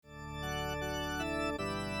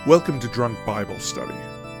Welcome to Drunk Bible Study.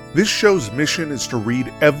 This show's mission is to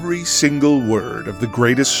read every single word of the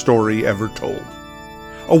greatest story ever told.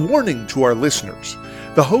 A warning to our listeners,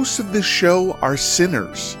 the hosts of this show are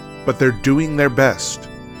sinners, but they're doing their best.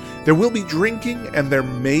 There will be drinking and there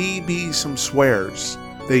may be some swears.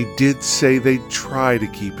 They did say they'd try to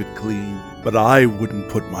keep it clean, but I wouldn't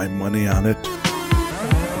put my money on it.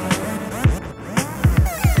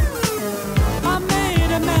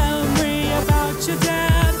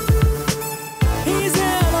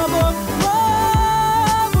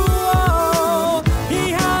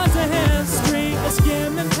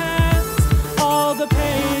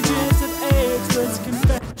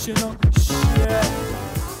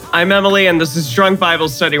 I'm Emily, and this is Drunk Bible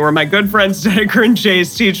Study, where my good friends Dedeker and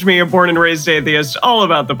Jace teach me, a born and raised atheist, all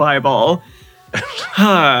about the Bible.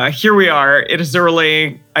 Here we are. It is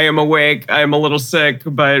early. I am awake. I am a little sick,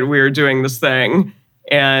 but we are doing this thing.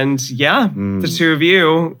 And the two of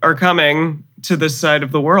you are coming to this side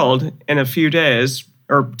of the world in a few days,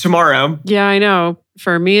 or tomorrow. Yeah, I know.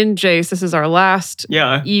 For me and Jace, this is our last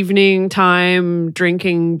evening time,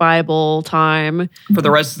 drinking Bible time. For the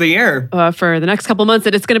rest of the year. For the next couple months,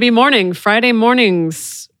 it's going to be morning, Friday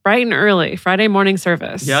mornings, bright and early, Friday morning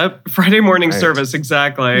service. Yep, Friday morning service,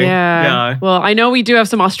 exactly. Yeah. Well, I know we do have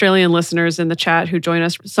some Australian listeners in the chat who join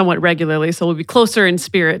us somewhat regularly, so we'll be closer in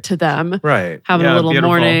spirit to them. Right. Having a little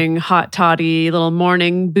morning hot toddy, little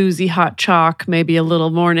morning boozy hot chalk, maybe a little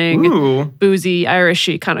morning boozy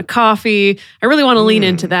Irishy kind of coffee. I really want to lean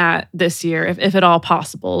into that this year, if at all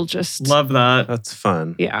possible. Just love that. That's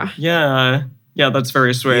fun. Yeah. Yeah, that's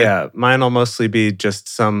very sweet. Yeah, mine will mostly be just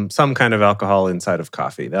some kind of alcohol inside of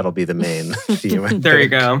coffee. That'll be the main theme. There you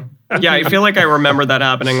go. Yeah, I feel like I remember that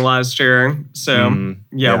happening last year. So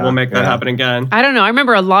we'll make that happen again. I don't know. I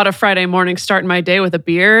remember a lot of Friday mornings starting my day with a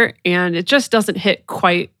beer, and it just doesn't hit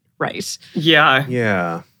quite right. Yeah.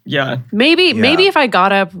 Maybe if I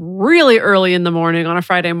got up really early in the morning on a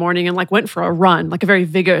Friday morning and went for a run, a very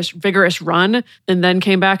vigorous run, and then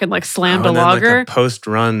came back and slammed a lager. Like a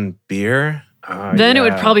post-run beer? Then it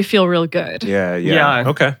would probably feel real good. Yeah.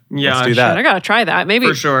 Okay. Yeah. Let's do that. I gotta try that. Maybe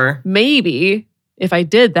for sure. Maybe if I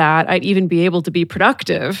did that, I'd even be able to be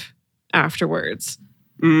productive afterwards.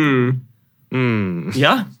 Yeah,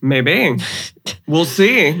 maybe. We'll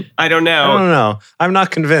see. I don't know. I'm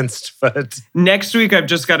not convinced, but next week I've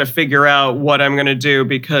just got to figure out what I'm going to do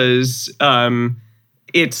because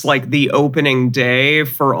it's the opening day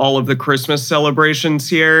for all of the Christmas celebrations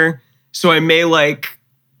here. So I may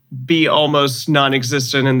be almost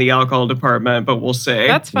non-existent in the alcohol department, but we'll see.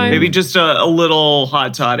 That's fine. Maybe just a little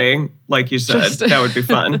hot toddy, like you said. That would be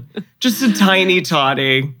fun. Just a tiny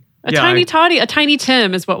toddy. Tiny toddy, a tiny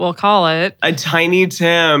Tim is what we'll call it. A tiny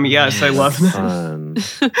Tim. Yes, I love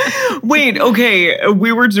that. Wait, okay.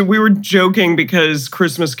 We were joking because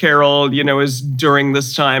Christmas Carol, is during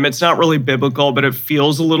this time. It's not really biblical, but it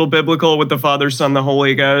feels a little biblical with the Father, Son, the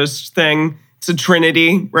Holy Ghost thing. It's a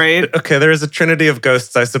trinity, right? Okay, there is a trinity of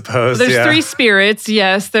ghosts, I suppose. There's three spirits,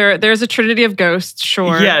 yes. There's a trinity of ghosts,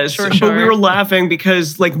 sure. Yes, sure. But we were laughing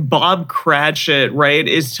because Bob Cratchit, right,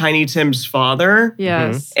 is Tiny Tim's father.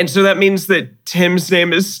 Yes. And so that means that Tim's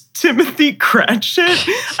name is Timothy Cratchit.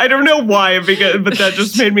 I don't know why, but that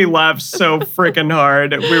just made me laugh so freaking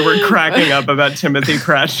hard. We were cracking up about Timothy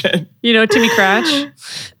Cratchit. Timmy Cratch,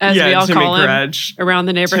 as we all Timmy call Cratch. him around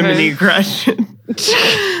the neighborhood. Timothy Cratchit.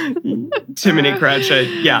 Timothy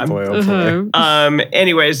Cratchit, yeah. Boy, oh boy.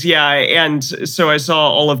 Anyways, and so I saw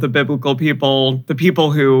all of the biblical people, the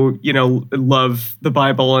people who, love the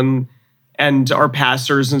Bible and are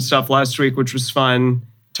pastors and stuff last week, which was fun.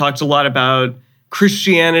 Talked a lot about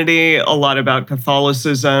Christianity, a lot about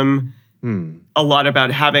Catholicism, a lot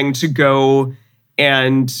about having to go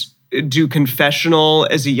and do confessional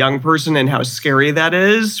as a young person and how scary that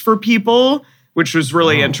is for people, which was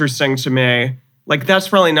really interesting to me. That's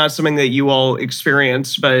probably not something that you all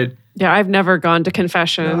experienced, but... Yeah, I've never gone to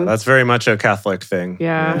confession. No, that's very much a Catholic thing.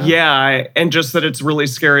 Yeah, and just that it's really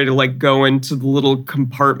scary to go into the little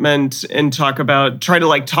compartment and try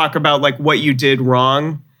to talk about what you did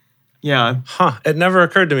wrong. Yeah. Huh. It never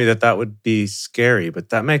occurred to me that would be scary, but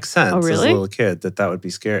that makes sense. Oh, really? As a little kid, that would be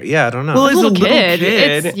scary. Yeah, I don't know. Well, as a little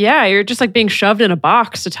kid. You're just being shoved in a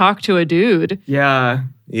box to talk to a dude. Yeah.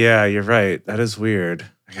 Yeah, you're right. That is weird.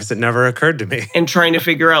 I guess it never occurred to me. And trying to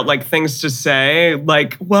figure out things to say,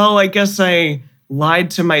 I guess I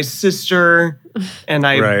lied to my sister and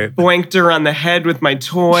I boinked her on the head with my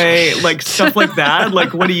toy, stuff like that.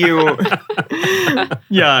 What do you...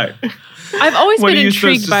 Yeah. I've always What been are you supposed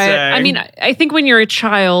intrigued to by it. say? I mean, I think when you're a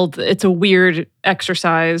child, it's a weird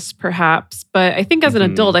exercise, perhaps. But I think as an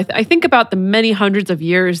adult, I think about the many hundreds of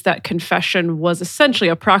years that confession was essentially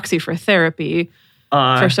a proxy for therapy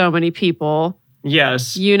for so many people.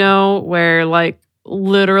 Yes. You know, where like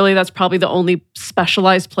literally that's probably the only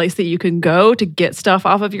specialized place that you can go to get stuff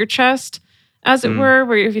off of your chest, as it were,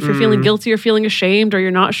 where if you're feeling guilty or feeling ashamed or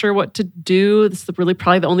you're not sure what to do, this is really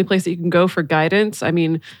probably the only place that you can go for guidance. I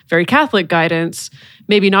mean, very Catholic guidance,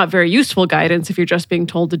 maybe not very useful guidance if you're just being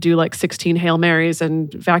told to do like 16 Hail Marys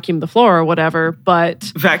and vacuum the floor or whatever, but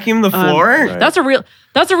vacuum the floor? Right. That's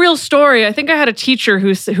a real story. I think I had a teacher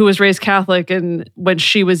who was raised Catholic, and when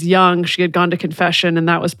she was young, she had gone to confession, and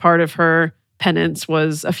that was part of her penance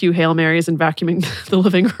was a few Hail Marys and vacuuming the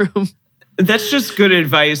living room. That's just good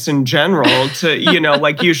advice in general to,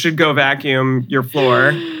 like you should go vacuum your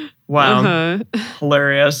floor. Wow.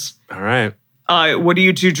 Hilarious. All right. What are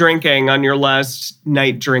you two drinking on your last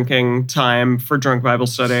night drinking time for Drunk Bible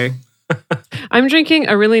Study? I'm drinking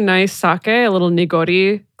a really nice sake, a little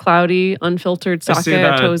nigori, cloudy, unfiltered sake,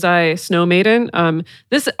 a Tozai Snow Maiden.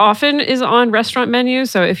 This often is on restaurant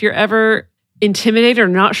menus, so if you're ever intimidated or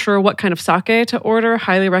not sure what kind of sake to order,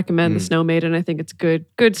 highly recommend the Snow Maiden. I think it's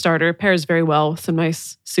good starter. It pairs very well with some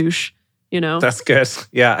nice sushi, That's good.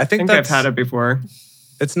 Yeah, I think I've had it before.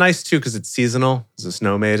 It's nice too because it's seasonal. It's a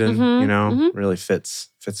Snow Maiden, really fits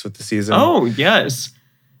with the season. Oh, yes.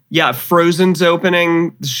 Yeah, Frozen's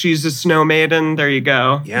opening. She's a Snow Maiden. There you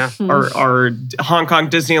go. Yeah. Our Hong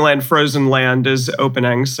Kong Disneyland Frozen Land is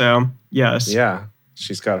opening, so yes. Yeah,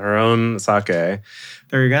 she's got her own sake.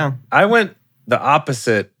 There you go. I went the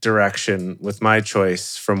opposite direction with my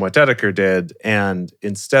choice from what Dedeker did. And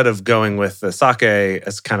instead of going with the sake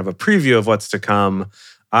as kind of a preview of what's to come,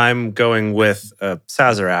 I'm going with a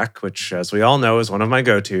Sazerac, which, as we all know, is one of my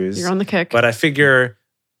go-tos. You're on the kick. But I figure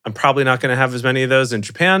I'm probably not going to have as many of those in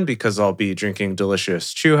Japan because I'll be drinking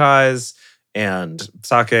delicious chuhais and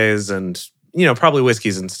sakes and, probably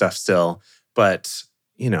whiskeys and stuff still. But,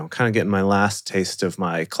 kind of getting my last taste of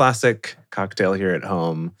my classic cocktail here at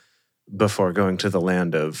home before going to the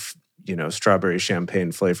land of, strawberry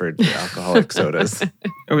champagne flavored alcoholic sodas.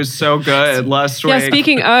 It was so good last week. Yeah,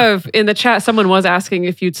 speaking of, in the chat, someone was asking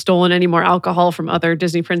if you'd stolen any more alcohol from other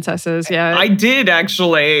Disney princesses. Yeah. I did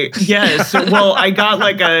actually. Yes. Well, I got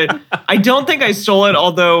I don't think I stole it,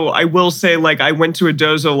 although I will say I went to a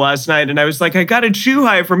dozo last night and I was like, I got a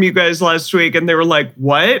chuhai from you guys last week. And they were like,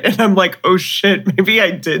 what? And I'm like, oh shit, maybe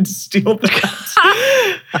I did steal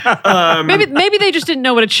that. Maybe they just didn't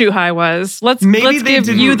know what a chuhai was. Let's give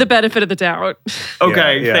you the benefit of the doubt.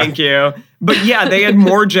 Okay, yeah. Thank you. But yeah, they had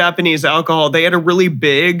more Japanese alcohol. They had a really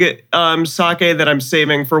big sake that I'm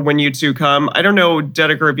saving for when you two come. I don't know,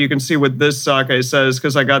 Dedeker, if you can see what this sake says,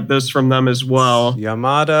 because I got this from them as well.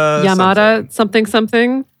 Yamada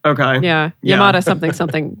something. Okay. Yeah. Yamada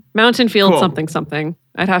something. Mountain Field something.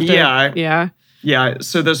 I'd have to. Yeah. Yeah,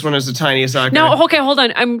 so this one is a tiny sake. No, okay, hold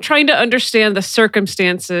on. I'm trying to understand the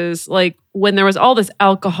circumstances, when there was all this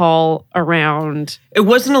alcohol around. It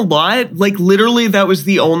wasn't a lot. Literally, that was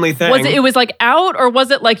the only thing. Was it was out, or was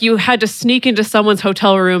it you had to sneak into someone's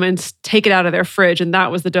hotel room and take it out of their fridge, and that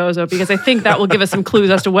was the dozo? Because I think that will give us some clues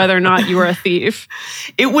as to whether or not you were a thief.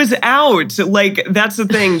 It was out. That's the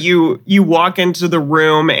thing. You walk into the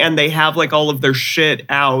room, and they have, all of their shit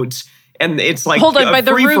out. And it's hold on, by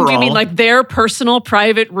the room, do you mean their personal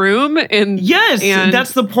private room? Yes,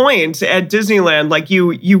 that's the point. At Disneyland,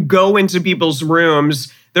 you go into people's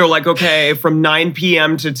rooms. They're like, okay, from 9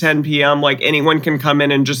 p.m. to 10 p.m., anyone can come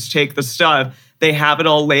in and just take the stuff. They have it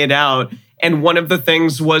all laid out. And one of the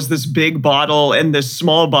things was this big bottle and this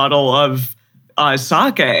small bottle of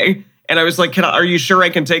sake. And I was like, are you sure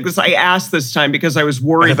I can take this? I asked this time because I was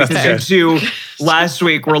worried because you two last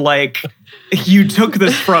week were like, you took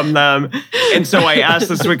this from them. And so I asked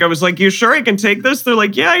this week, I was like, you sure I can take this? They're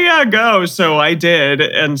like, yeah, go. So I did.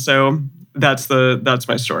 And so that's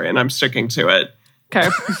my story. And I'm sticking to it. Okay.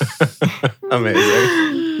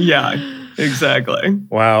 Amazing. Yeah, exactly.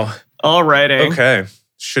 Wow. All righty. Okay.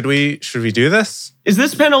 Should we do this? Is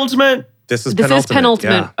this penultimate? This is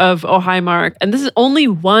penultimate of Oh Hi Mark. And this is only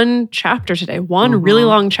one chapter today. One really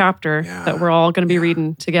long chapter that we're all going to be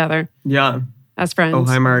reading together. Yeah. As friends. Oh,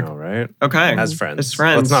 hi, Mark. All right. Okay. As friends. As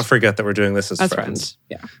friends. Let's not forget that we're doing this as friends.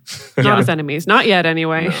 Yeah. Not as enemies. Not yet,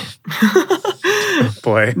 anyway. No.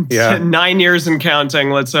 Boy. Yeah. 9 years and counting,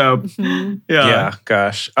 let's hope. Yeah.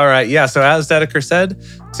 Gosh. All right. Yeah. So as Dedeker said,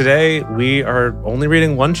 today we are only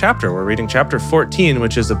reading one chapter. We're reading chapter 14,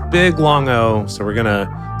 which is a big long O. So we're going to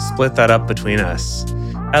split that up between us.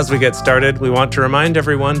 As we get started, we want to remind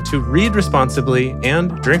everyone to read responsibly and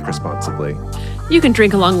drink responsibly. You can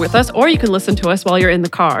drink along with us, or you can listen to us while you're in the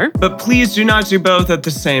car. But please do not do both at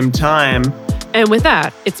the same time. And with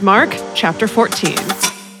that, it's Mark chapter 14.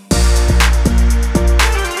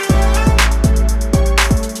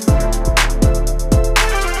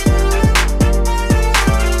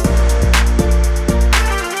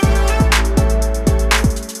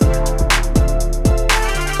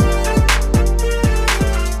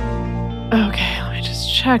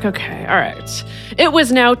 Check. Okay. All right. It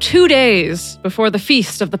was now 2 days before the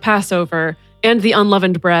feast of the Passover and the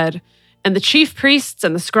unleavened bread, and the chief priests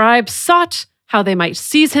and the scribes sought how they might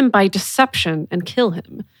seize him by deception and kill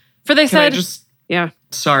him. For they said, yeah.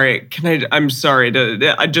 Sorry. I'm sorry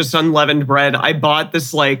to just unleavened bread. I bought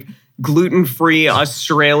this like gluten-free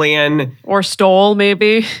Australian. Or stole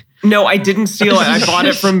maybe. No, I didn't steal it. I bought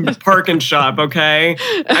it from Park and Shop, okay?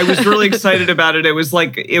 I was really excited about it. It was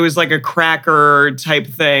like a cracker type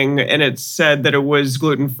thing, and it said that it was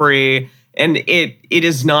gluten-free, and it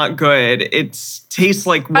is not good. It tastes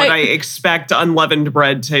like what I expect unleavened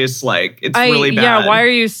bread tastes like. It's really bad. Yeah, why are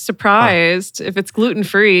you surprised if it's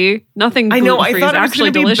gluten-free? Nothing gluten-free I know, I thought is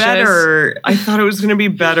actually delicious. Better. I thought it was going to be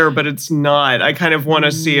better, but it's not. I kind of want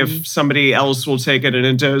to see if somebody else will take it in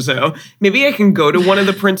a dozo. Maybe I can go to one of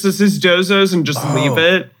the princess's dozos and just leave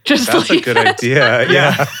it. That's a good idea.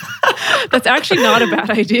 Yeah. That's actually not a bad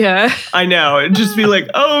idea. I know. It'd just be like,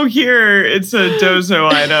 oh, here, it's a dozo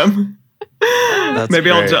item. Maybe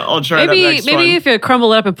great. I'll try that next one. Maybe if you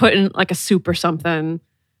crumble it up and put in like a soup or something,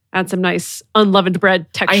 add some nice unleavened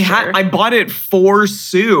bread texture. I bought it for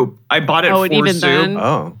soup. I bought it for even soup. then?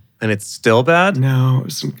 Oh, and it's still bad? No, it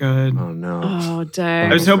wasn't good. Oh, no. Oh, dang.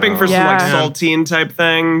 I was hoping for some like saltine type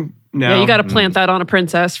thing. No. Yeah, you got to plant that on a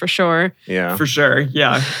princess for sure. Yeah. For sure.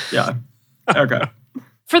 Yeah. Okay.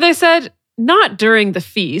 For they said, not during the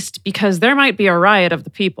feast, because there might be a riot of the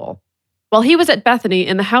people. While he was at Bethany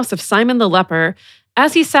in the house of Simon the leper,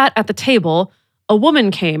 as he sat at the table, a woman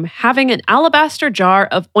came having an alabaster jar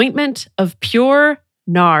of ointment of pure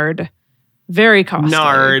nard. Very costly.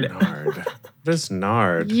 Nard. What is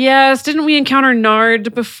nard? Yes, didn't we encounter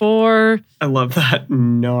nard before? I love that.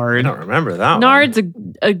 Nard. I don't remember that Nard's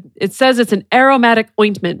it says it's an aromatic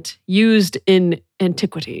ointment used in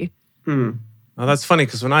antiquity. Oh, that's funny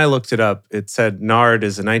because when I looked it up, it said Nard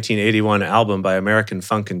is a 1981 album by American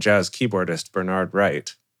funk and jazz keyboardist Bernard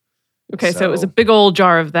Wright. Okay, so it was a big old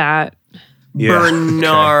jar of that. Yeah.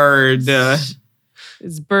 Bernard.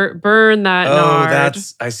 It's burn that nard.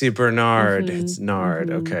 I see Bernard. Mm-hmm. It's Nard.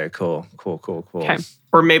 Mm-hmm. Okay, cool. Okay.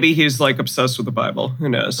 Or maybe he's like obsessed with the Bible. Who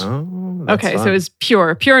knows? Oh, that's okay, fun. so it's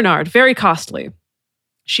pure nard, very costly.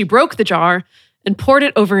 She broke the jar and poured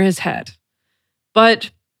it over his head. But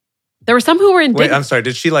there were some who were indignant. Wait, I'm sorry.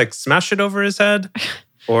 Did she like smash it over his head?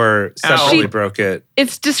 Or separately broke it?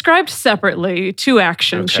 It's described separately, two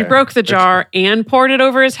actions. Okay. She broke the jar and poured it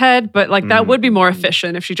over his head, but like that would be more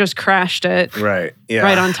efficient if she just crashed it right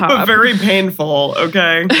on top. But very painful,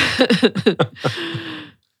 okay?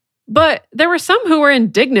 But there were some who were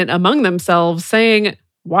indignant among themselves, saying,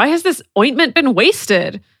 "Why has this ointment been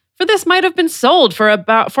wasted? For this might have been sold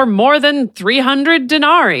for more than 300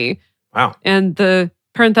 denarii." Wow. And the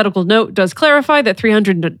parenthetical note does clarify that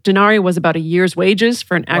 300 denarii was about a year's wages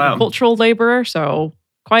for an agricultural laborer, so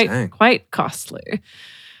quite costly.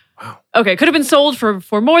 Wow. Okay, could have been sold for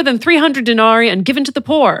more than 300 denarii and given to the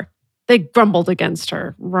poor. They grumbled against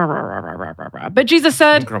her. But Jesus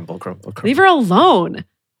said, Grumble. "Leave her alone.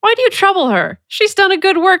 Why do you trouble her? She's done a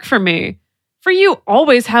good work for me. For you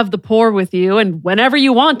always have the poor with you, and whenever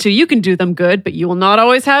you want to, you can do them good, but you will not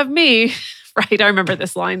always have me." Right, I remember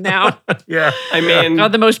this line now. Yeah. I mean,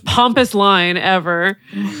 God, the most pompous line ever.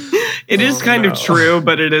 It is kind of true,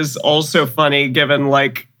 but it is also funny given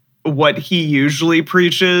like what he usually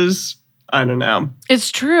preaches. I don't know.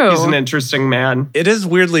 It's true. He's an interesting man. It is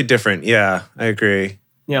weirdly different. Yeah, I agree.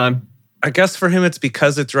 Yeah. I guess for him, it's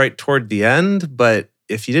because it's right toward the end. But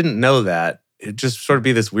if you didn't know that, it'd just sort of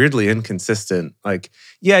be this weirdly inconsistent, like,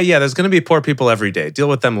 yeah, there's going to be poor people every day. Deal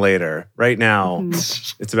with them later. Right now,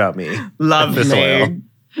 it's about me. Love This me.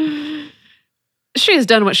 oil. She has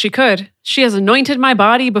done what she could. She has anointed my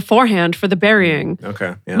body beforehand for the burying.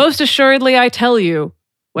 Okay. Yeah. Most assuredly, I tell you,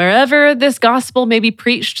 wherever this gospel may be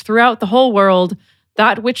preached throughout the whole world,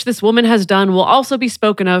 that which this woman has done will also be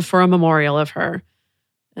spoken of for a memorial of her.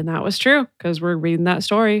 And that was true, because we're reading that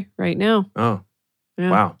story right now. Oh,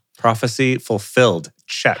 Yeah. wow. Prophecy fulfilled.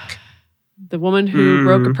 Check. The woman who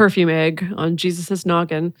broke a perfume egg on Jesus'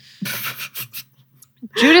 noggin.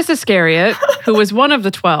 Judas Iscariot, who was one of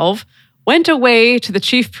the 12, went away to the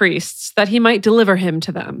chief priests that he might deliver him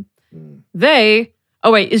to them. They,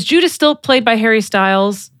 Oh, wait. Is Judas still played by Harry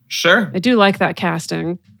Styles? Sure. I do like that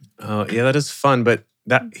casting. Oh, yeah, that is fun. But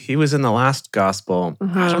that he was in the last gospel.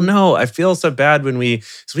 Uh-huh. I don't know. I feel so bad when we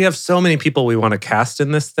have so many people we want to cast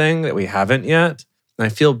in this thing that we haven't yet. And I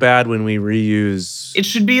feel bad when we reuse, It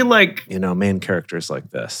should be like main characters like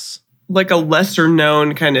this. a lesser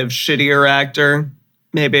known kind of shittier actor,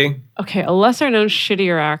 maybe. Okay, a lesser known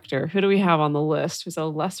shittier actor. Who do we have on the list? Who's a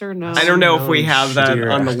lesser known? I don't know if we have that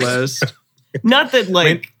Shittier on the actor. list. Not that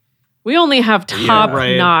like We only have top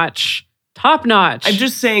right. notch. Top notch. I'm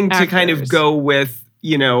just saying to kind of actors. go with,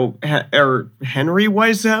 or Henry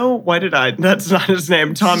Wiseau. Why did I? That's not his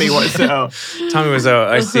name. Tommy Wiseau. Tommy Wiseau,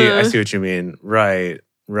 I see what you mean. Right.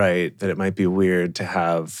 That it might be weird to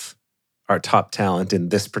have our top talent in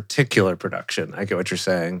this particular production. I get what you're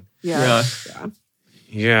saying. Yeah.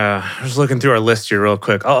 Yeah, I was looking through our list here real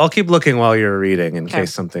quick. I'll keep looking while you're reading in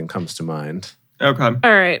case something comes to mind. Okay. All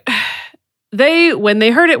right. They, when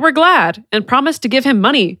they heard it, were glad and promised to give him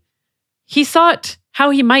money. He sought how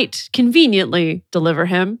he might conveniently deliver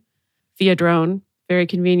him via drone. Very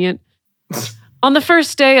convenient. On the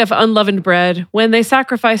first day of unleavened bread, when they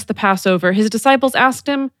sacrificed the Passover, his disciples asked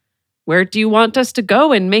him, "Where do you want us to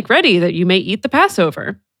go and make ready that you may eat the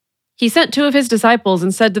Passover?" He sent 2 of his disciples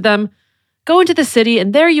and said to them, "Go into the city,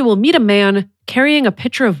 and there you will meet a man carrying a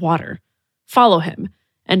pitcher of water. Follow him,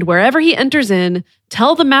 and wherever he enters in,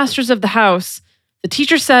 tell the masters of the house, 'The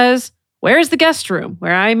teacher says, where is the guest room,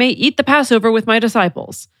 where I may eat the Passover with my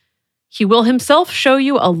disciples?' He will himself show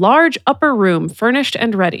you a large upper room furnished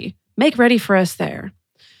and ready. Make ready for us there."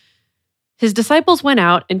 His disciples went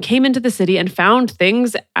out and came into the city and found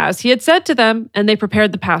things as he had said to them, and they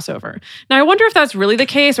prepared the Passover. Now, I wonder if that's really the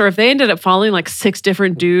case, or if they ended up following like 6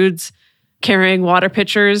 different dudes carrying water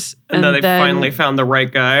pitchers. And then they finally found the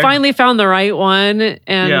right guy. Finally found the right one.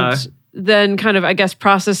 And Yeah. then kind of, I guess,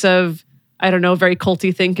 process of, I don't know, very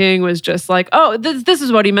culty thinking was just like, oh, this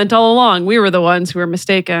is what he meant all along. We were the ones who were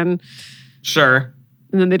mistaken. Sure.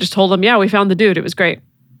 And then they just told him, yeah, we found the dude. It was great.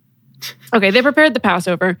 Okay, they prepared the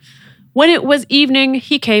Passover. When it was evening,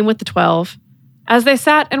 he came with the 12. As they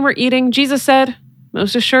sat and were eating, Jesus said,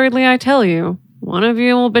 "Most assuredly, I tell you, one of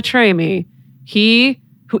you will betray me. He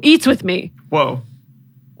who eats with me." Whoa.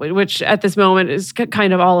 Which at this moment is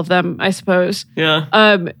kind of all of them, I suppose.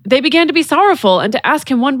 Yeah. They began to be sorrowful and to ask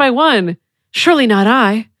him one by one, "Surely not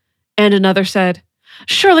I." And another said,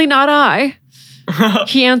 "Surely not I."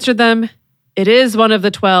 He answered them, "It is one of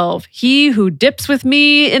the 12, he who dips with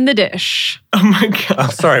me in the dish." Oh my God.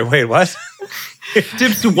 I'm sorry, wait, what?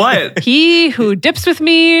 Dips what? He who dips with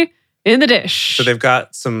me in the dish. So they've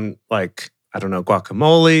got some, like, I don't know,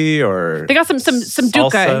 guacamole or They got some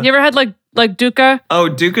dukkha. salsa. You ever had like dukkha? Oh,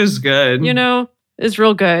 Duca's good. You know, it's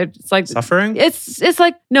real good. It's like Suffering? it's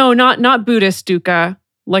like no, not Buddhist dukkha,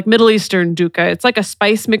 like Middle Eastern dukkha. It's like a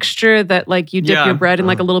spice mixture that like you dip Yeah. your bread in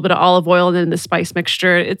like a little bit of olive oil and then the spice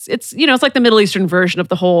mixture. It's it's like the Middle Eastern version of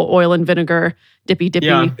the whole oil and vinegar dippy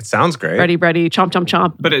Yeah. It sounds great. bready chomp chomp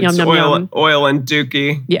chomp. But it's yum, yum, yum. oil and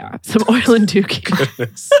dookie. Yeah, some oil and dookie.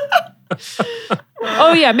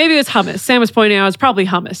 Oh yeah, maybe it was hummus. Sam was pointing out it's probably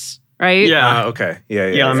hummus, right? Yeah. Okay. Yeah.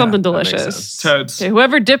 Yeah, Something that makes delicious. sense. Totes. Okay,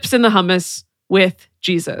 whoever dips in the hummus with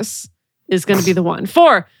Jesus is going to be the one.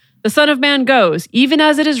 4, the Son of Man goes, even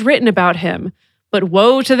as it is written about him. But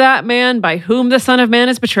woe to that man by whom the Son of Man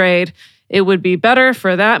is betrayed. It would be better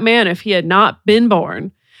for that man if he had not been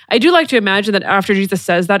born. I do like to imagine that after Jesus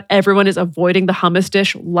says that, everyone is avoiding the hummus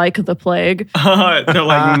dish like the plague. They're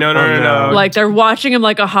like, no. Like they're watching him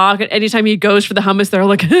like a hawk. And anytime he goes for the hummus, they're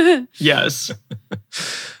like, Yes.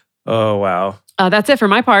 Oh, wow. That's it for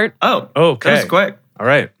my part. Oh, Okay. that was quick. All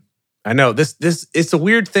right. I know this it's a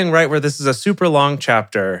weird thing, right? Where this is a super long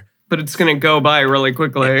chapter, But it's going to go by really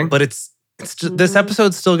quickly. but it's just, this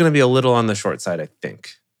episode's still going to be a little on the short side, I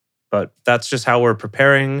think. But that's just how we're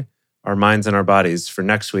preparing our minds and our bodies for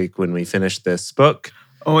next week when we finish this book.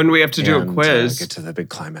 Oh, and we have to do a and, quiz. get to the big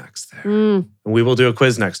climax there. Mm. And we will do a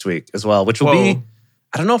quiz next week as well, which will Whoa. be,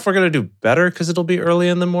 I don't know if we're going to do better because it'll be early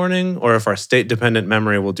in the morning, or if our state-dependent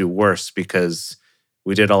memory will do worse because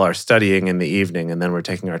we did all our studying in the evening and then we're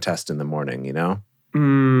taking our test in the morning, you know?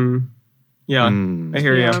 Yeah, Mm. I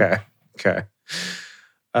hear you. Yeah. Okay.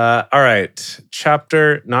 All right.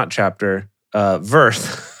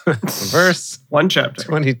 Verse. Verse One chapter.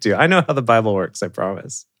 22. I know how the Bible works, I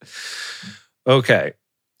promise. Okay.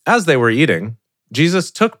 As they were eating, Jesus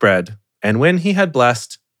took bread, and when he had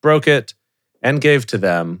blessed, broke it, and gave to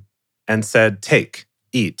them, and said, "Take,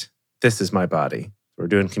 eat. This is my body." We're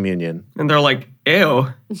doing communion. And they're like, ew.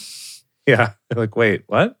 Yeah. They're like, wait,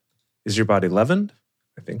 what? Is your body leavened?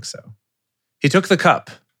 I think so. He took the cup,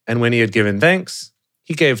 and when he had given thanks,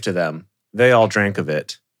 he gave to them, They all drank of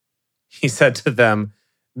it. He said to them,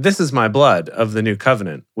 "This is my blood of the new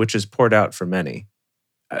covenant, which is poured out for many."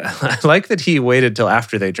 I like that he waited till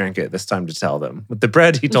after they drank it this time to tell them. With the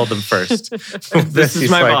bread, he told them first. This is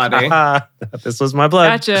my body. This was my blood.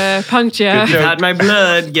 Gotcha. Punked ya. You had my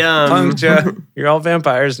blood. Yum. Punked ya. You're all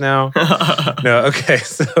vampires now. No, okay.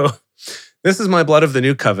 So this is my blood of the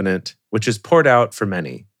new covenant, which is poured out for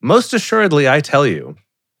many. Most assuredly, I tell you.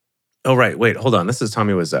 Oh, right. Wait, hold on. This is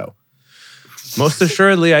Tommy Wiseau. Most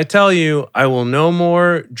assuredly, I tell you, I will no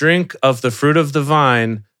more drink of the fruit of the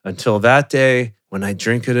vine until that day when I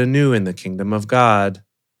drink it anew in the kingdom of God.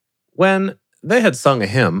 When they had sung a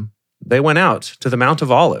hymn, they went out to the Mount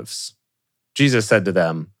of Olives. Jesus said to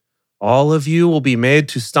them, "All of you will be made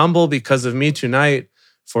to stumble because of me tonight,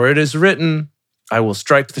 for it is written, I will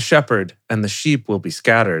strike the shepherd, and the sheep will be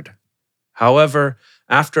scattered. However,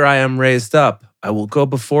 after I am raised up, I will go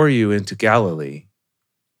before you into Galilee."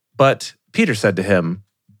 But Peter said to him,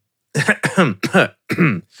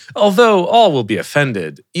 "Although all will be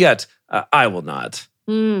offended, yet I will not."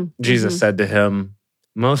 Jesus said to him,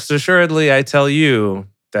 "Most assuredly, I tell you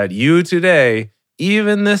that you today,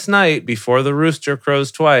 even this night before the rooster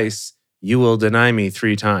crows twice, you will deny me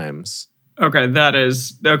 3 times. Okay,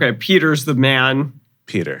 Peter's the man.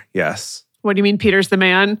 Peter, yes. What do you mean Peter's the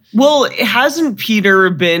man? Well, hasn't Peter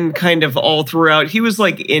been kind of all throughout? He was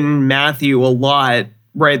like in Matthew a lot,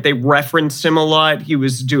 right? They referenced him a lot. He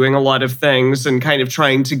was doing a lot of things and kind of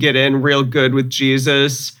trying to get in real good with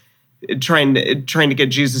Jesus, trying to get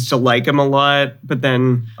Jesus to like him a lot. But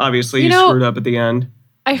then obviously he screwed up at the end.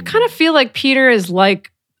 I kind of feel like Peter is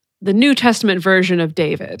like the New Testament version of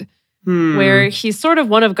David, where he's sort of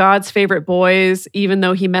one of God's favorite boys, even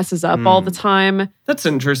though he messes up all the time. That's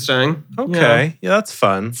interesting. Okay. Yeah, that's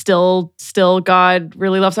fun. Still God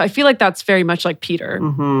really loves him. I feel like that's very much like Peter.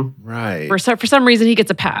 Mm-hmm. Right. For some reason, he gets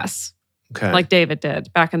a pass, Okay. like David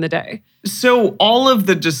did back in the day. So all of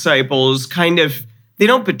the disciples kind of, they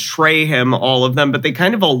don't betray him, all of them, but they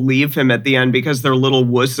kind of all leave him at the end because they're little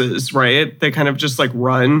wusses, right? They kind of just like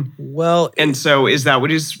run. Well, And so is that what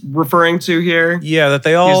he's referring to here? yeah, that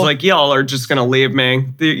they all He's like, y'all are just going to leave me.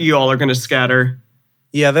 You all are going to scatter.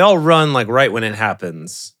 Yeah, they all run like right when it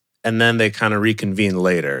happens, and then they kind of reconvene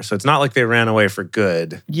later. So it's not like they ran away for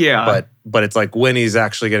good. Yeah. But it's like when he's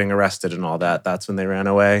actually getting arrested and all that, that's when they ran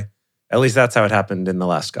away. At least that's how it happened in the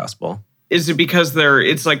last gospel. Is it because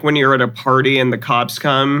it's like when you're at a party and the cops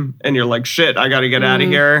come and you're like, shit, I got to get out of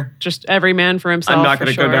here. Just every man for himself. I'm not going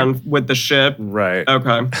to sure. go down with the ship. Right.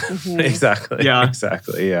 Okay. Exactly. Yeah.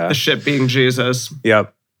 Exactly. Yeah. The ship being Jesus.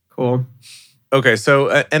 Yep. Cool. Okay.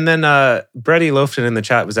 So, and then Brady Lofton in the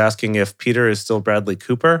chat was asking if Peter is still Bradley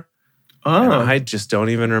Cooper. And Oh. I just don't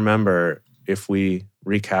even remember if we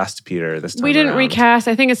recast Peter this time We didn't around. recast.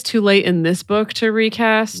 I think it's too late in this book to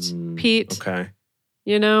recast Pete. Okay.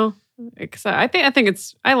 You know, I think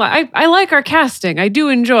it's. I like our casting. I do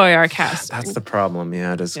enjoy our casting. That's the problem.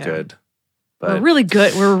 Yeah, it is good. We're But really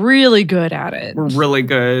good. We're really good at it. We're really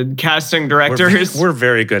good. Casting directors. we're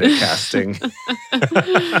very good at casting.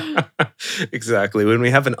 Exactly. When we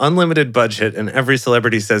have an unlimited budget and every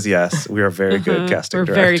celebrity says yes, we are very good at casting We're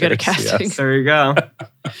directors. very good at casting. Yes. There you go.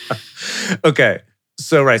 Okay.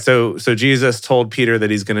 So Jesus told Peter that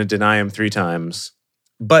he's going to deny him 3 times,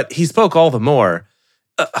 but he spoke all the more.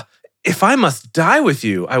 If I must die with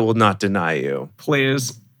you, I will not deny you.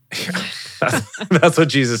 Please. That's what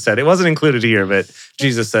Jesus said. It wasn't included here, but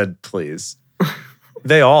Jesus said, please.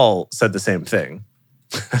 They all said the same thing.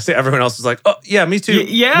 Everyone else was like, oh, yeah, me too.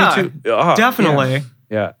 Yeah, Me too. Oh, definitely.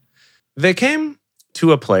 Yeah. They came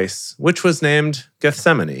to a place which was named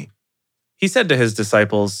Gethsemane. He said to his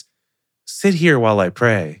disciples, sit here while I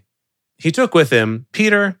pray. He took with him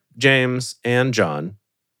Peter, James, and John,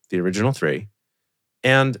 the original 3,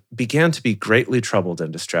 and began to be greatly troubled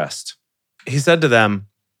and distressed. He said to them,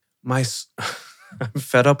 I'm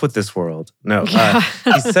fed up with this world. No,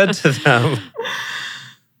 he said to them,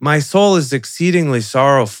 my soul is exceedingly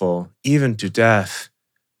sorrowful, even to death.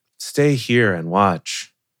 Stay here and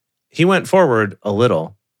watch. He went forward a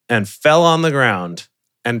little and fell on the ground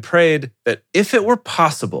and prayed that if it were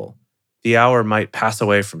possible, the hour might pass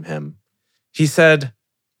away from him. He said,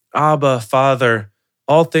 Abba, Father,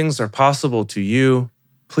 all things are possible to you.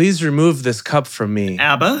 Please remove this cup from me.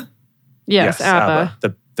 ABBA? Yes, ABBA.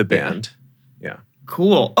 The band. Yeah.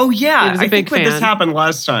 Cool. Oh, yeah. He was a I big think this fan. happened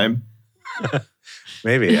last time.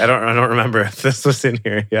 Maybe. I don't remember if this was in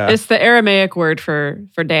here. Yeah. It's the Aramaic word for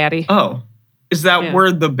daddy. Oh. Is that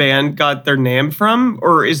where the band got their name from?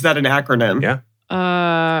 Or is that an acronym?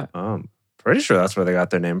 Yeah. Pretty sure that's where they got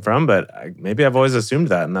their name from, but maybe I've always assumed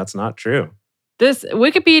that, and that's not true. This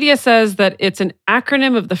Wikipedia says that it's an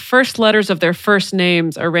acronym of the first letters of their first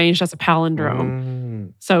names arranged as a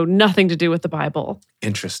palindrome. So nothing to do with the Bible.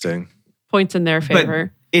 Interesting. Points in their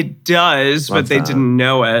favor. But it does, Love but they that. didn't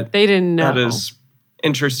know it. They didn't know. That is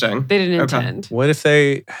interesting. They didn't Okay. intend. What if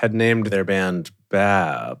they had named their band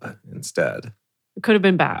Bab instead? It could have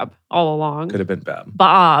been Bab all along. Could have been Bab.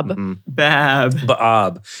 Bob. Mhm. Bab.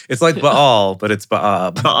 Baab. It's like Baal, but it's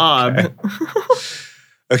Baab. Bob.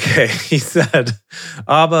 Okay, he said,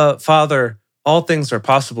 Abba, Father, all things are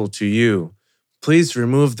possible to you. Please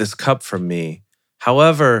remove this cup from me.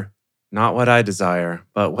 However, not what I desire,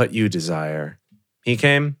 but what you desire. He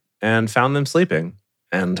came and found them sleeping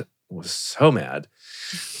and was so mad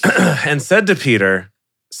and said to Peter,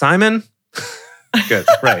 Simon? Good,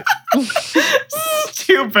 right.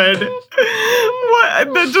 Stupid.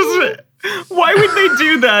 What? That doesn't. Why would they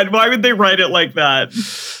do that? Why would they write it like that?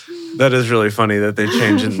 That is really funny that they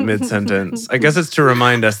change in mid-sentence. I guess it's to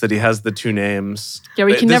remind us that he has the two names. Yeah,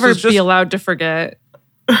 we can This never was just- be allowed to forget.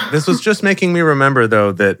 This was just making me remember,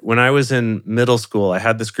 though, that when I was in middle school, I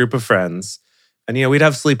had this group of friends. And, we'd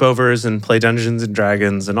have sleepovers and play Dungeons and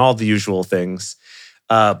Dragons and all the usual things.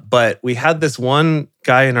 But we had this one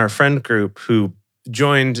guy in our friend group who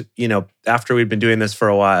joined, after we'd been doing this for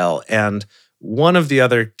a while. And one of the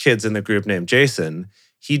other kids in the group named Jason,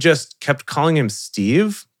 he just kept calling him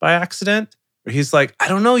Steve by accident. Where he's like, I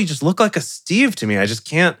don't know, you just look like a Steve to me. I just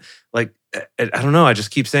can't, I don't know. I just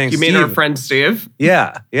keep saying You Steve. mean our friend Steve?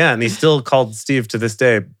 Yeah. And he's still called Steve to this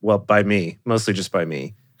day. Well, by me, mostly just by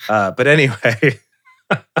me. But anyway,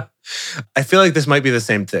 I feel like this might be the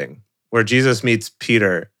same thing where Jesus meets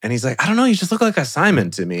Peter and he's like, I don't know, you just look like a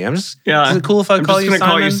Simon to me. Is it cool if I I'm call just you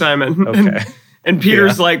gonna Simon? call you Simon. Okay. And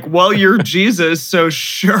Peter's like, well, you're Jesus, so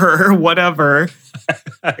sure, whatever.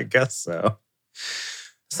 I guess so.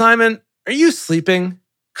 Simon, are you sleeping?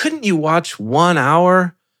 Couldn't you watch 1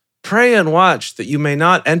 hour? Pray and watch that you may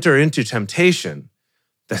not enter into temptation.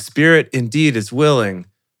 The spirit indeed is willing,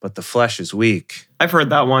 but the flesh is weak. I've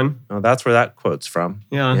heard that one. Oh, that's where that quote's from.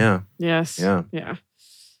 Yeah. Yeah. Yes. Yeah.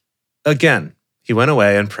 Again, he went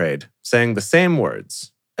away and prayed, saying the same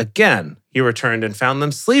words. Again, he returned and found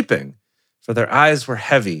them sleeping, for their eyes were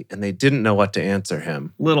heavy and they didn't know what to answer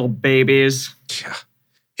him. Little babies. Yeah.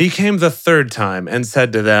 He came the third time and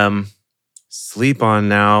said to them, Sleep on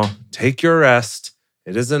now, take your rest.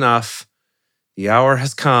 It is enough. The hour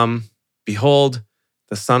has come. Behold,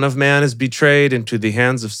 the Son of Man is betrayed into the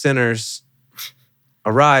hands of sinners.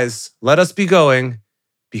 Arise, let us be going.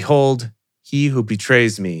 Behold, he who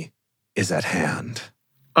betrays me is at hand.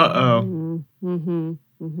 Uh-oh.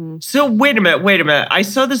 Mm-hmm. So wait a minute. I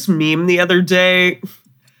saw this meme the other day.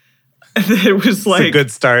 It was like... It's a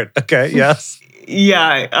good start. Okay, yes.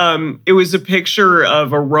 Yeah, it was a picture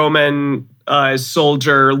of a Roman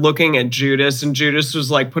soldier looking at Judas, and Judas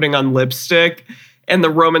was like putting on lipstick, and the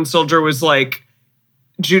Roman soldier was like,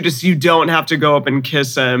 Judas, you don't have to go up and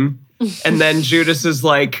kiss him. And then Judas is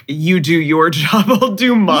like, you do your job, I'll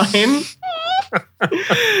do mine.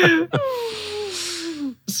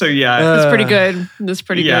 So yeah. That's pretty good. That's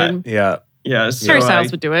pretty Yeah. good. Yeah. Yeah. So Harry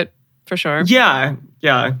Styles would do it, for sure. Yeah.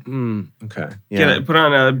 Okay. Yeah. Get it, put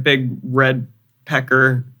on a big red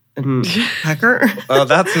pecker. And pecker? Well,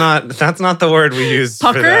 that's not the word we use for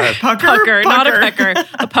Pucker? that. Pucker, not a pecker.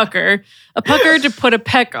 A pucker. A pucker to put a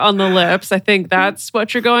peck on the lips. I think that's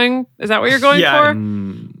what you're going. Is that what you're going Yeah. for?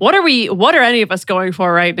 What are any of us going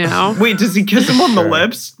for right now? Wait, does he kiss him on the Sure.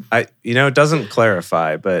 lips? It doesn't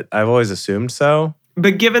clarify, but I've always assumed so.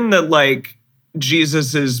 But given that, like,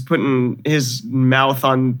 Jesus is putting his mouth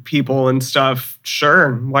on people and stuff,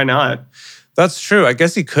 sure, why not? That's true. I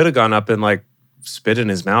guess he could have gone up and like spit in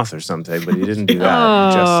his mouth or something, but he didn't do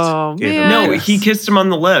that. He Oh, just gave him man. No, a kiss. he kissed him on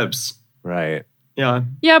the lips. Right. Yeah.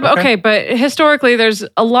 Yeah, but Okay. okay, but historically, there's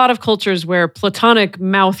a lot of cultures where platonic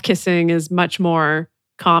mouth kissing is much more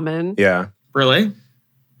common. Yeah. Really?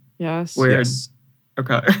 Yes. Weird. Yes.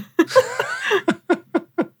 Okay.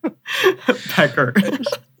 Pecker.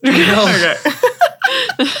 No. Okay.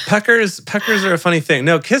 Peckers are a funny thing.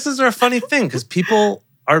 No, kisses are a funny thing because people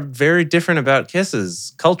are very different about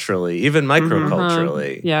kisses culturally, even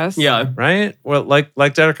microculturally. Yes. Yeah. Right? Well, like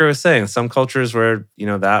Dedeker was saying, some cultures where,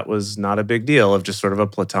 that was not a big deal of just sort of a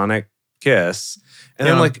platonic kiss. And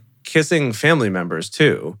then Yeah. like kissing family members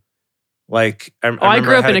too. Like I I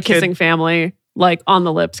grew up had in a kid- kissing family, like on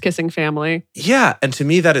the lips kissing family. Yeah, and to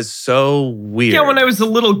me that is so weird. Yeah, when I was a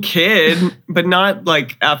little kid, but not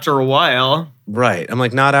like after a while. Right. I'm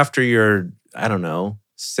like, not after you're, I don't know,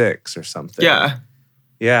 6 or something. Yeah.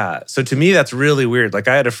 Yeah. So to me, that's really weird. Like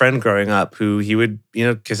I had a friend growing up who he would,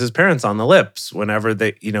 kiss his parents on the lips whenever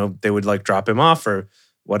they would like drop him off or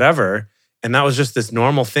whatever. And that was just this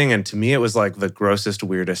normal thing. And to me, it was like the grossest,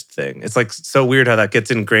 weirdest thing. It's like so weird how that gets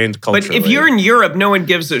ingrained culturally. But if you're in Europe, no one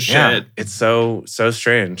gives a shit. Yeah, it's so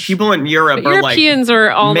strange. People in Europe But are Europeans are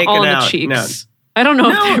all making on the out. cheeks. No. I don't know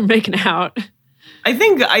if they're making out. I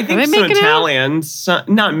think they some making Italians,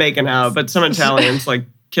 not making out, but some Italians like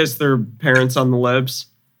kiss their parents on the lips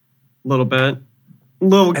a little bit.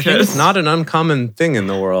 Little kiss. I think it's not an uncommon thing in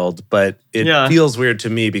the world, but it feels weird to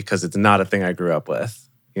me because it's not a thing I grew up with,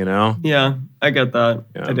 you know? Yeah, I get that.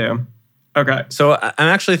 Yeah. I do. Okay. So I'm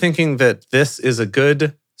actually thinking that this is a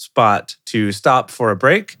good spot to stop for a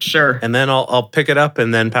break. Sure. And then I'll pick it up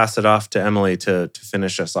and then pass it off to Emily to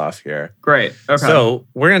finish us off here. Great. Okay. So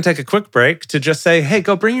we're going to take a quick break to just say, hey,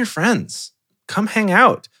 go bring your friends. Come hang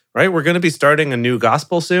out, right? We're going to be starting a new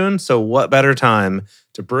gospel soon. So what better time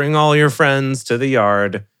to bring all your friends to the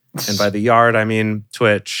yard? And by the yard, I mean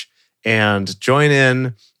Twitch. And join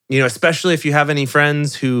in, especially if you have any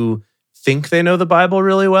friends who think they know the Bible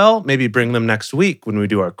really well, maybe bring them next week when we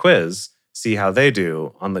do our quiz. See how they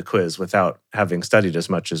do on the quiz without having studied as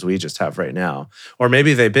much as we just have right now. Or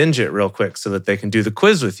maybe they binge it real quick so that they can do the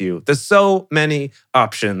quiz with you. There's so many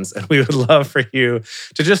options, and we would love for you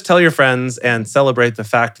to just tell your friends and celebrate the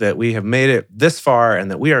fact that we have made it this far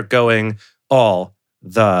and that we are going all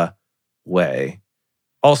the way.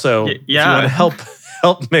 Also, if you want to help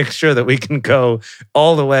make sure that we can go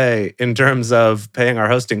all the way in terms of paying our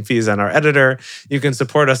hosting fees and our editor, you can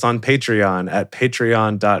support us on Patreon at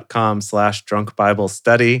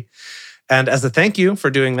patreon.com/drunkbiblestudy. And as a thank you for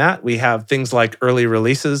doing that, we have things like early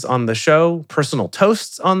releases on the show, personal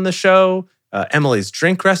toasts on the show, Emily's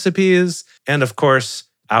drink recipes, and of course,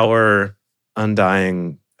 our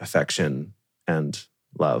undying affection and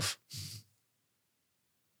love.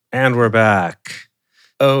 And we're back.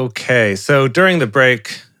 Okay, so during the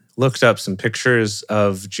break, looked up some pictures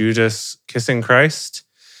of Judas kissing Christ.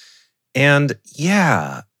 And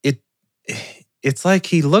yeah, it's like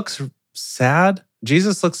he looks sad.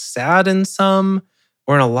 Jesus looks sad in some,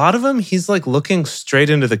 or in a lot of them, he's like looking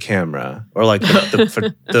straight into the camera. Or like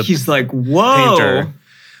the he's like, whoa. Painter.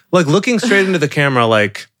 Like looking straight into the camera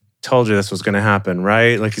like, told you this was going to happen,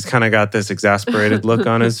 right? Like he's kind of got this exasperated look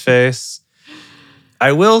on his face.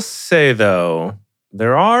 I will say though,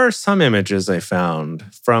 there are some images I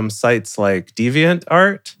found from sites like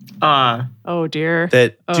DeviantArt oh dear.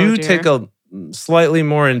 that take a slightly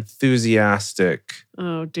more enthusiastic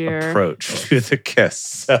approach to the kiss.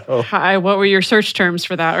 So, what were your search terms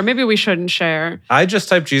for that? Or maybe we shouldn't share. I just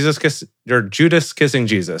typed Judas kissing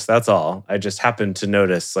Jesus. That's all. I just happened to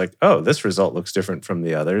notice like, oh, this result looks different from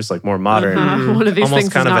the others, like more modern. One of these things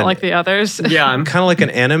is not like the others. Yeah. Kind of like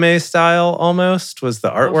an anime style almost was the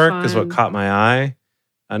artwork is what caught my eye.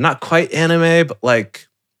 Not quite anime, but like,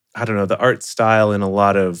 I don't know, the art style in a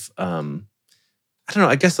lot of,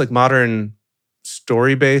 I guess like modern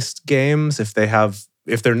story-based games, if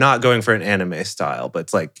they're not going for an anime style, but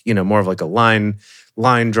it's like, more of like a line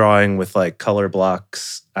drawing with like color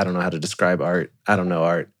blocks. I don't know how to describe art. I don't know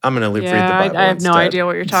art. I'm going to read the Bible I have instead. no idea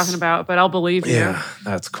what you're talking about, but I'll believe you. Yeah,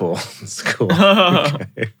 that's cool. That's cool.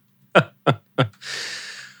 Okay.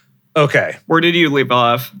 Okay. Where did you leave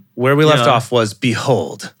off? Where we left off was,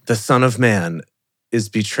 behold, the Son of Man is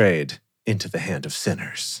betrayed into the hand of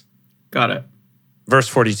sinners. Got it. Verse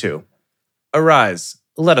 42. Arise,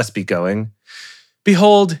 let us be going.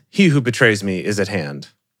 Behold, he who betrays me is at hand.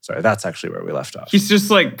 Sorry, that's actually where we left off. He's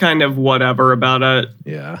just like kind of whatever about it.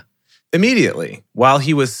 Yeah. Immediately, while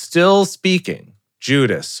he was still speaking,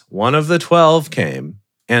 Judas, one of the 12, came,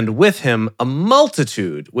 and with him a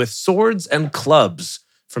multitude with swords and clubs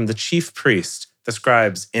from the chief priest, the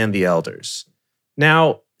scribes, and the elders.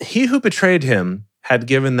 Now, he who betrayed him had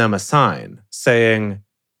given them a sign, saying,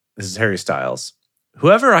 this is Harry Styles,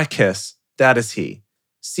 whoever I kiss, that is he.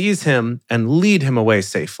 Seize him and lead him away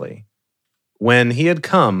safely. When he had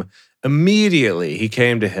come, immediately he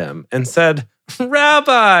came to him and said,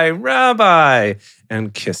 Rabbi, Rabbi,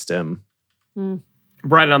 and kissed him.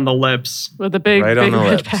 Right on the lips. With a big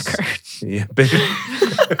red pecker. Yeah, big.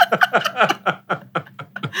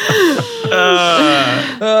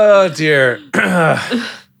 Oh, dear.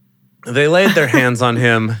 They laid their hands on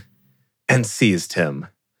him and seized him.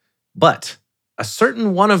 But a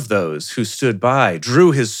certain one of those who stood by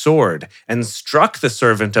drew his sword and struck the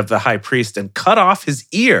servant of the high priest and cut off his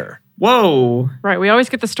ear. Whoa. Right. We always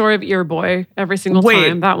get the story of Ear Boy every single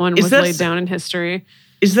time. That one was laid down in history.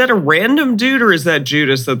 Is that a random dude or is that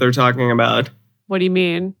Judas that they're talking about? What do you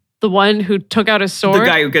mean? The one who took out his sword? The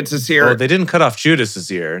guy who gets his ear. Oh, they didn't cut off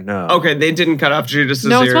Judas's ear, no. Okay, they didn't cut off Judas's ears.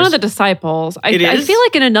 No, it's one of the disciples. I feel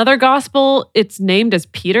like in another gospel, it's named as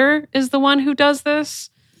Peter is the one who does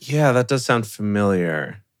this. Yeah, that does sound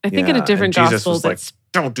familiar. I think in a different Jesus gospel was like, that's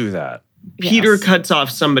don't do that. Peter yes. cuts off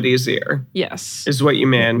somebody's ear, Yes. is what you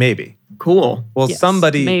mean. Maybe. Cool. Well, Yes,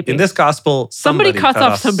 somebody maybe. in this gospel, somebody cuts cut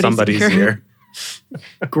off off somebody's somebody's ear.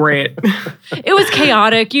 Great. It was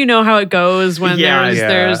chaotic. You know how it goes when Yeah.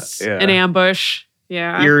 there's Yeah. an ambush.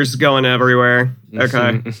 Yeah. Ears going everywhere. Okay.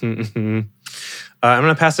 I'm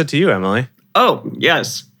going to pass it to you, Emily. Oh,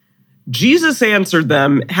 yes. Jesus answered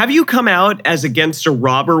them, "Have you come out as against a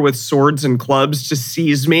robber with swords and clubs to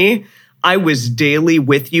seize me? I was daily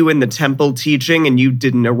with you in the temple teaching, and you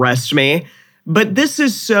didn't arrest me. But this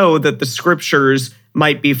is so that the scriptures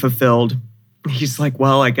might be fulfilled." He's like,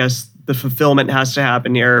 well, I guess the fulfillment has to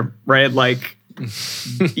happen here, right? Like,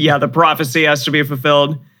 yeah, the prophecy has to be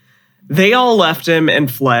fulfilled. They all left him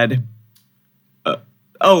and fled.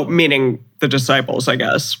 Meaning the disciples, I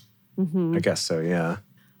guess. Mm-hmm. I guess so, yeah.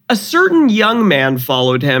 A certain young man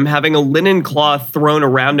followed him, having a linen cloth thrown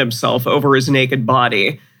around himself over his naked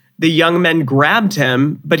body. The young men grabbed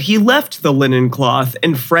him, but he left the linen cloth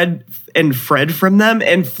and fled from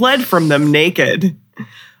them naked.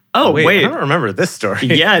 Oh, wait. I don't remember this story.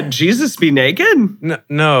 Yeah, Jesus be naked?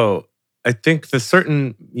 No, I think the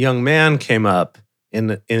certain young man came up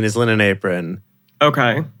in his linen apron,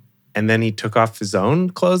 Okay. and then he took off his own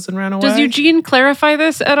clothes and ran away. Does Eugene clarify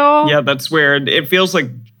this at all? Yeah, that's weird. It feels like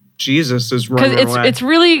Jesus is running Because away. it's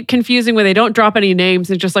really confusing when they don't drop any names.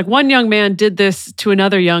 It's just like one young man did this to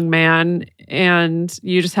another young man, and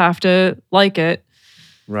you just have to like it.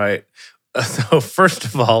 Right. So first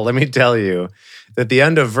of all, let me tell you that the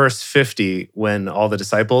end of verse 50, when all the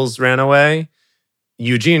disciples ran away,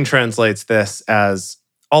 Eugene translates this as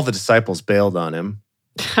all the disciples bailed on him.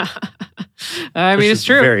 I mean, it's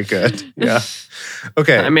true. Very good. Yeah.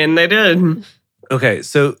 Okay. I mean, they did. Okay,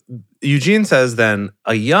 so Eugene says then,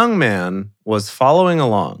 a young man was following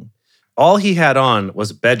along. All he had on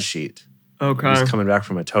was a bed sheet. Okay. He was coming back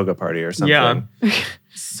from a toga party or something. Yeah.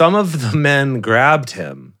 Some of the men grabbed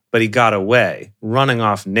him, but he got away, running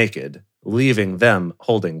off naked, leaving them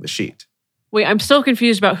holding the sheet. Wait, I'm still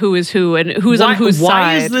confused about who is who and who's on whose side.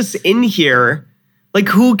 Why is this in here? Like,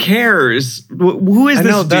 who cares? Who is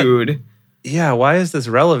this dude? Yeah, why is this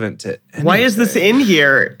relevant to anything? Why is this in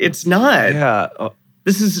here? It's not. Yeah.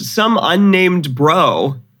 This is some unnamed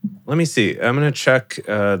bro. Let me see. I'm going to check.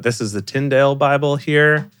 This is the Tyndale Bible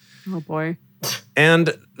here. Oh, boy.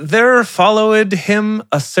 And there followed him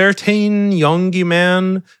a certain young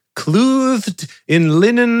man, clothed in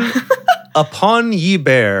linen, upon ye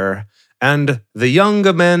bear, and the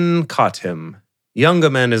younger men caught him. Younger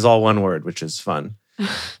men is all one word, which is fun.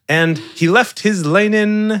 And he left his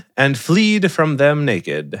linen and fled from them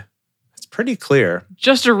naked. It's pretty clear.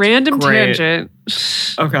 Just a random Great. tangent.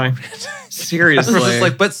 Okay. Seriously. It's just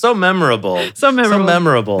like, but so memorable. So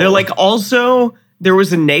memorable. They're like, also, there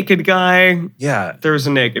was a naked guy. Yeah. There was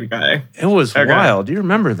a naked guy. It was Okay. wild. You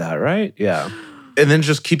remember that, right? Yeah. And then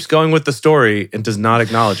just keeps going with the story and does not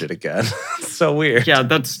acknowledge it again. So weird. Yeah,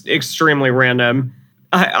 that's extremely random.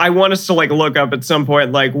 I want us to like look up at some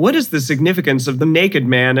point, like, what is the significance of the naked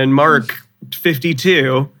man in Mark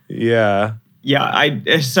 52? Yeah.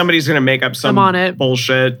 Yeah, somebody's gonna make up some I'm on it.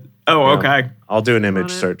 bullshit. Oh, Yeah. okay. I'll do an image on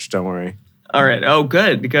it. search. Don't worry. All right. Oh,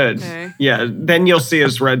 good. Okay. Yeah, then you'll see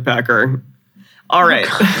his red pecker. All right.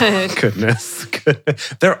 Goodness.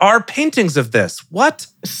 There are paintings of this. What?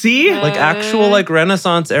 See? Like actual like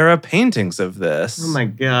Renaissance era paintings of this. Oh my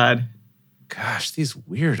God. Gosh, these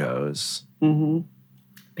weirdos. Mm-hmm.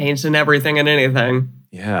 Paints and everything and anything.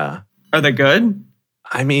 Yeah. Are they good?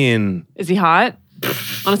 I mean, Is he hot?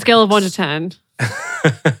 On a scale of 1 to 10.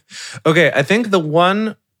 okay, I think the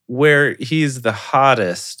one where he's the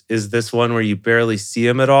hottest is this one where you barely see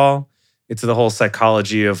him at all. It's the whole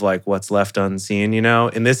psychology of like what's left unseen, you know?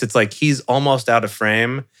 In this, it's like he's almost out of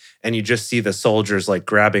frame and you just see the soldiers like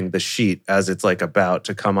grabbing the sheet as it's like about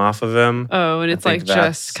to come off of him. Oh, and it's think like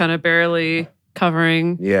that's- just kind of barely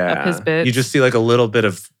covering up his bits. You just see like a little bit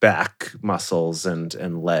of back muscles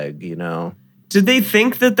and leg, you know? Did they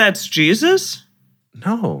think that that's Jesus?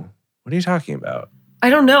 No. What are you talking about? I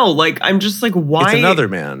don't know. Like, I'm just like, why? It's another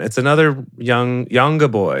man. It's another younger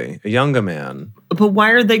boy, a younger man. But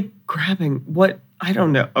why are they grabbing? What? I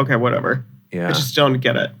don't know. Okay, whatever. Yeah. I just don't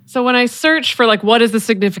get it. So when I search for like what is the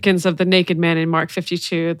significance of the naked man in Mark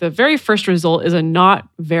 52, the very first result is a not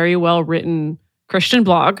very well written Christian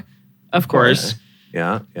blog, of course.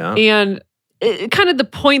 Yeah. And kind of the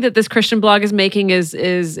point that this Christian blog is making is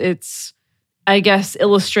it's, I guess,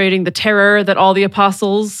 illustrating the terror that all the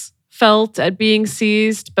apostles felt at being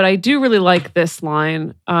seized. But I do really like this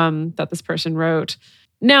line that this person wrote.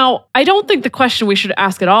 Now, I don't think the question we should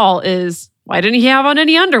ask at all is, why didn't he have on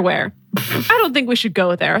any underwear? I don't think we should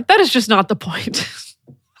go there. That is just not the point.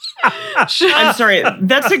 I'm sorry.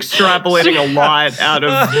 That's extrapolating a lot out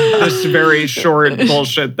of this very short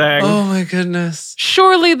bullshit thing. Oh my goodness.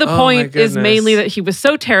 Surely the Oh my point is goodness. mainly that he was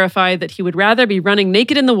so terrified that he would rather be running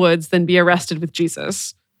naked in the woods than be arrested with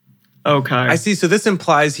Jesus. Okay. I see. So this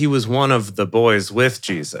implies he was one of the boys with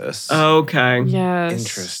Jesus. Okay. Yes.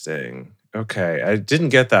 Interesting. Okay. I didn't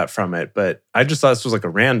get that from it, but I just thought this was like a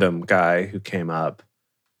random guy who came up.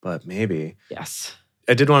 But maybe. Yes.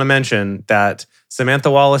 I did want to mention that Samantha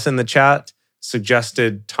Wallace in the chat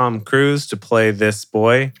suggested Tom Cruise to play this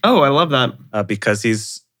boy Oh, I love that. because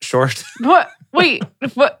he's short. What? Wait,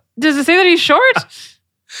 what? Does it say that he's short?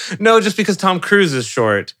 No, just because Tom Cruise is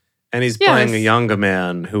short and he's playing Yes. a younger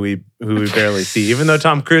man who we barely see, even though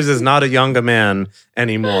Tom Cruise is not a younger man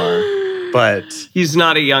anymore. But He's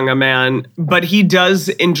not a younger man, but he does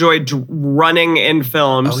enjoy running in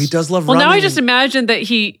films. he does love Well, running. now I just imagine that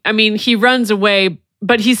he runs away,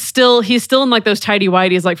 but he's still in like those tidy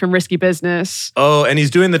whities like from Risky Business. Oh, and he's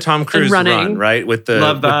doing the Tom Cruise running. run, right? With the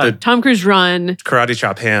Love that. with the Tom Cruise run. karate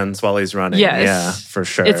chop hands while he's running. Yes. Yeah, for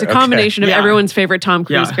sure. It's a Okay. combination of Yeah. everyone's favorite Tom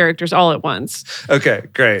Cruise Yeah. characters all at once. Okay,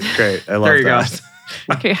 great. I love There you go. that.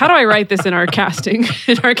 Okay, how do I write this in our casting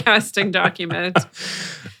document?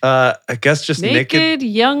 I guess just naked.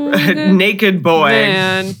 young Naked boy.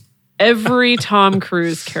 man. Every Tom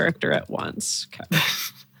Cruise character at once. Okay.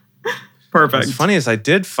 Perfect. What's funny is I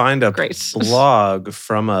did find a Great. blog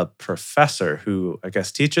from a professor who I guess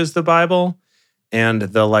teaches the Bible, and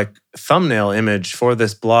the like thumbnail image for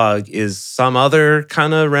this blog is some other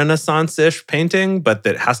kind of Renaissance-ish painting, but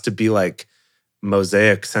that has to be like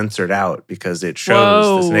mosaic censored out because it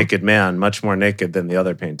shows this Whoa. naked man much more naked than the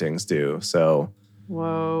other paintings do. So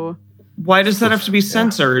Whoa. Why does that have to be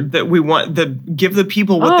censored? That we want give the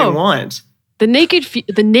people what they Oh. want. The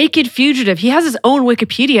naked fugitive. He has his own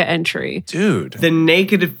Wikipedia entry. dude, The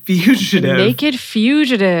naked fugitive. Naked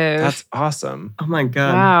fugitive. that's awesome. Oh my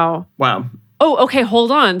god. Wow. Wow. Oh, okay,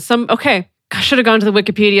 hold on. I should have gone to the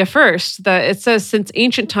Wikipedia first. That it says, since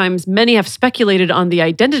ancient times, many have speculated on the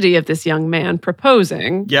identity of this young man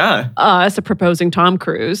proposing. Yeah. Proposing Tom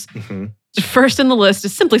Cruise. hmm First in the list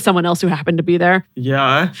is simply someone else who happened to be there.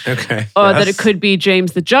 Yeah. Okay. That it Yes. could be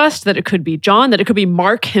James the Just, that it could be John, that it could be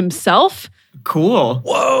Mark himself. Cool.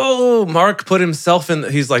 Whoa, Mark put himself in.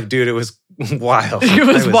 He's like, dude, it was wild. It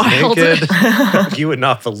was wild. Naked. You would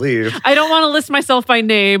not believe. I don't want to list myself by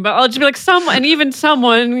name, but I'll just be like,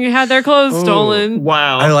 someone who had their clothes Ooh. stolen.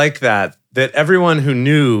 Wow. I like that everyone who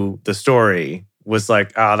knew the story was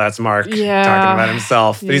like, oh, that's Mark Yeah. talking about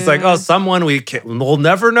himself. But he's like, Yeah. oh, someone we'll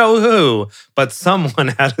never know who, but someone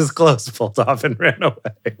had his clothes pulled off and ran away.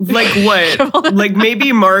 Like what? Like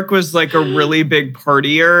maybe Mark was like a really big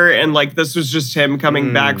partier and like this was just him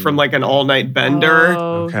coming back from like an all-night bender.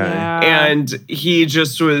 Oh, Okay. yeah. And he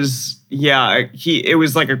just was, it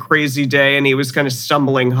was like a crazy day and he was kind of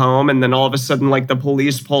stumbling home. And then all of a sudden, like the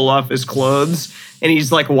police pull off his clothes and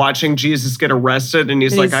he's like watching Jesus get arrested. And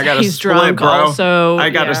he's like, I got to he's split, drunk bro. also. I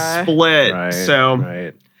got to yeah. split. Right. So,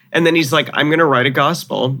 right. and then he's like, I'm going to write a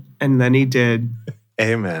gospel. And then he did.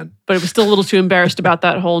 Amen. But it was still a little too embarrassed about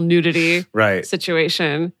that whole nudity Right.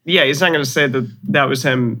 situation. Yeah, he's not going to say that was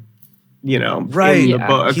him, Right. in the Yeah.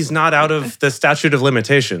 book. He's not out of the statute of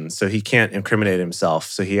limitations, so he can't incriminate himself.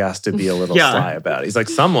 So he has to be a little Yeah. sly about it. He's like,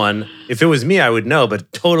 if it was me, I would know, but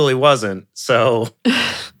it totally wasn't. So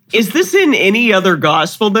Is this in any other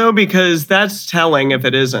gospel, though? Because that's telling if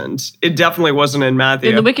it isn't. It definitely wasn't in Matthew.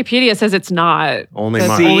 In the Wikipedia, it says it's not. Only That's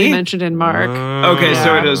Mark. only See? mentioned in Mark. Okay,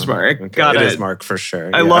 so it is Mark. Okay, Got it. It is Mark for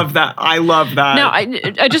sure. I yeah. love that. I love that. Now,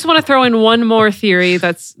 I just want to throw in one more theory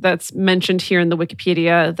that's mentioned here in the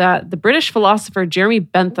Wikipedia, that the British philosopher Jeremy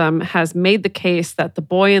Bentham has made the case that the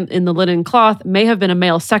boy in the linen cloth may have been a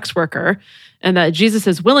male sex worker, and that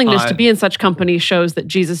Jesus' willingness to be in such company shows that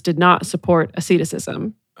Jesus did not support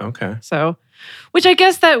asceticism. Okay. So, which I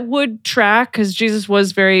guess that would track because Jesus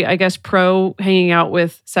was very, I guess, pro hanging out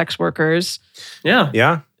with sex workers yeah.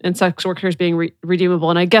 Yeah. and sex workers being redeemable.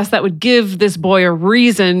 And I guess that would give this boy a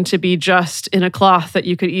reason to be just in a cloth that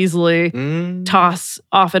you could easily toss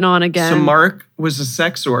off and on again. So Mark was a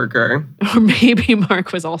sex worker. Or maybe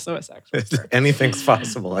Mark was also a sex worker. Anything's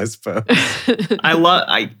possible, I suppose. I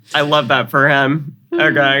love that for him.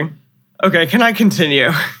 Okay. Okay, can I continue?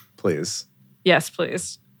 Please. Yes,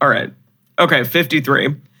 please. All right. Okay,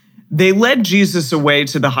 53. They led Jesus away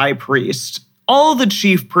to the high priest. All the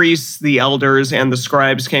chief priests, the elders, and the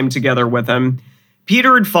scribes came together with him.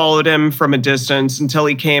 Peter had followed him from a distance until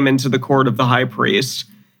he came into the court of the high priest.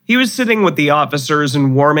 He was sitting with the officers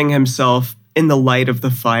and warming himself in the light of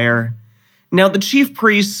the fire. Now the chief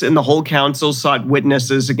priests and the whole council sought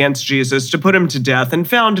witnesses against Jesus to put him to death and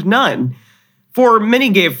found none. For many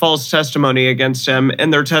gave false testimony against him,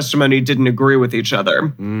 and their testimony didn't agree with each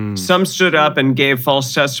other. Some stood up and gave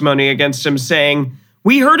false testimony against him, saying,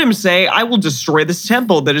 "We heard him say, 'I will destroy this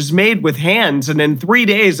temple that is made with hands, and in 3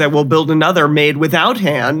 days I will build another made without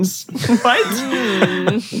hands.'" What?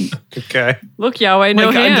 Okay. Look, Yahweh, no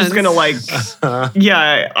hands. I'm just gonna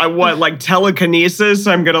telekinesis.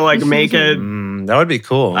 I'm gonna make it. That would be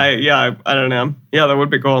cool. I don't know. Yeah, that would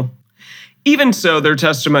be cool. Even so, their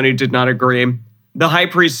testimony did not agree. The high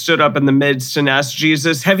priest stood up in the midst and asked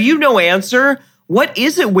Jesus, "Have you no answer? What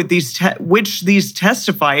is it with which these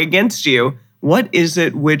testify against you?" What is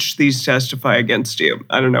it which these testify against you?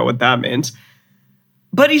 I don't know what that means.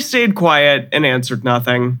 But he stayed quiet and answered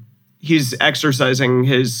nothing. He's exercising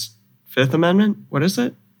his Fifth Amendment. What is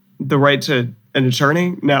it? The right to an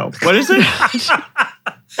attorney? No. What is it?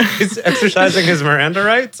 He's exercising his Miranda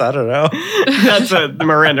rights? I don't know. That's the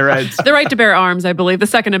Miranda rights. The right to bear arms, I believe. The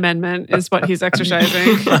Second Amendment is what he's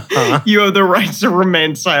exercising. You have the right to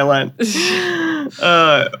remain silent.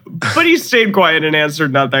 But he stayed quiet and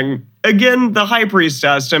answered nothing. Again, the high priest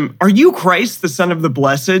asked him, "Are you Christ, the Son of the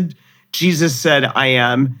Blessed?" Jesus said, "I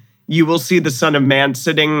am. You will see the Son of Man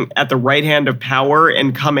sitting at the right hand of power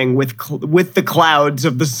and coming with the clouds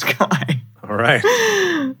of the sky." All right.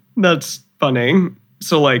 That's funny.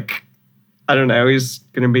 So, I don't know, he's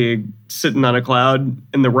going to be sitting on a cloud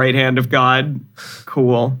in the right hand of God.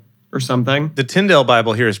 Cool. Or something. The Tyndale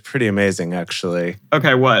Bible here is pretty amazing, actually.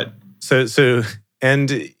 Okay, what? So,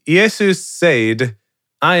 and Jesus said,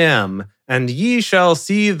 "I am, and ye shall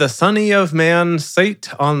see the Sonny of Man sit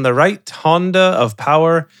on the right hand of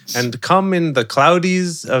power and come in the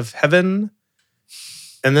cloudies of heaven."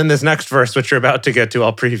 And then this next verse, which you're about to get to,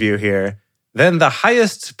 I'll preview here. "Then the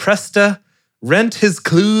highest presta rent his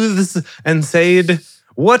clothes and said,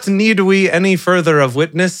 What need we any further of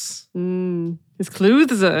witness?" His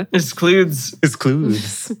clothes. His clothes. His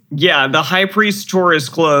clothes. Yeah, the high priest tore his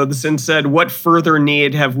clothes and said, "What further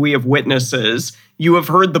need have we of witnesses? You have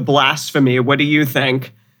heard the blasphemy. What do you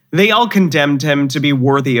think?" They all condemned him to be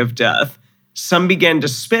worthy of death. Some began to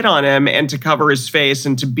spit on him and to cover his face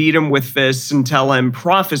and to beat him with fists and tell him,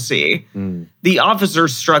 "Prophecy." The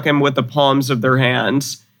officers struck him with the palms of their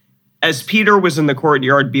hands. As Peter was in the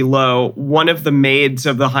courtyard below, one of the maids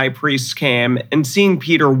of the high priest came, and seeing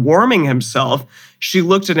Peter warming himself, she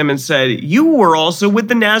looked at him and said, "You were also with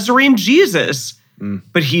the Nazarene Jesus."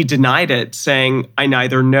 But he denied it, saying, "I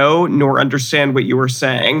neither know nor understand what you are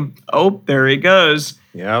saying." Oh, there he goes.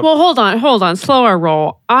 Yeah. Well, hold on. Slow our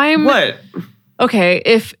roll. What? Okay,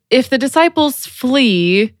 if the disciples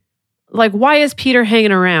flee, why is Peter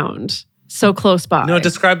hanging around so close by? No,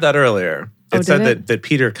 described that earlier. It said that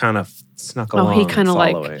Peter kind of snuck along. Oh, he kind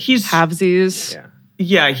of he's halvesies.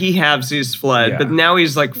 Yeah, he halvesies fled, but now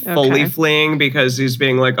he's fully fleeing because he's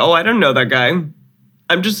being "Oh, I don't know that guy.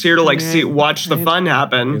 I'm just here to watch the fun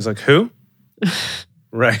happen." He's like, "Who?"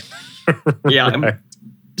 Right. Yeah. Right.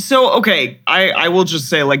 So, okay, I will just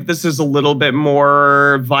say this is a little bit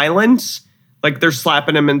more violent. They're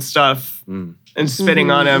slapping him and stuff and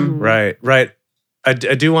spitting on him. Right. I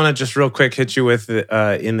do want to just real quick hit you with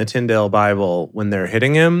in the Tyndale Bible when they're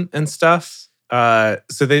hitting him and stuff.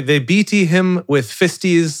 So they beat him with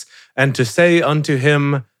fisties and to say unto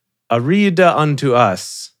him, "Arida unto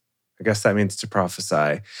us." I guess that means to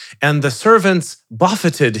prophesy. "And the servants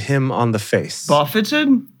buffeted him on the face."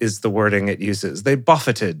 Buffeted? Is the wording it uses. They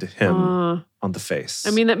buffeted him on the face.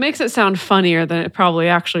 I mean, that makes it sound funnier than it probably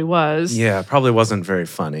actually was. Yeah, it probably wasn't very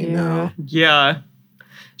funny, no. Yeah.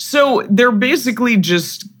 So they're basically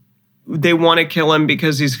they want to kill him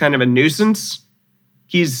because he's kind of a nuisance.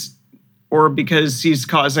 Or because he's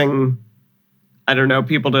causing, I don't know,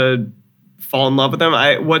 people to fall in love with him.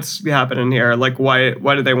 What's happening here? Why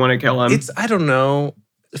do they want to kill him? I don't know.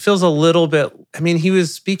 It feels a little bit, he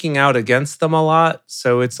was speaking out against them a lot.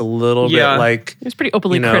 So it's a little bit he was pretty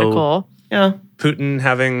openly critical. Yeah. Putin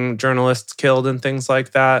having journalists killed and things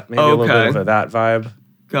like that. Maybe a little bit of that vibe.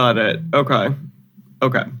 Got it. Okay.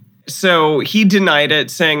 So he denied it,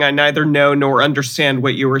 saying, "I neither know nor understand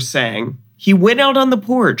what you were saying." He went out on the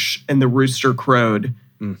porch, and the rooster crowed.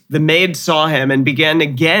 The maid saw him and began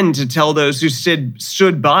again to tell those who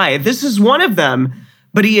stood by, "This is one of them."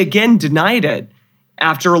 But he again denied it.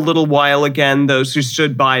 After a little while again, those who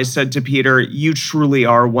stood by said to Peter, "You truly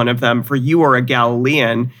are one of them, for you are a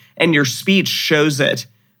Galilean, and your speech shows it."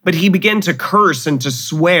 But he began to curse and to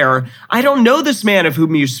swear, "I don't know this man of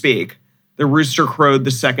whom you speak." The rooster crowed the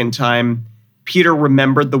second time. Peter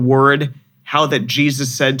remembered the word, how that Jesus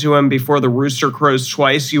said to him, "Before the rooster crows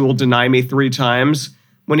twice, you will deny me 3 times.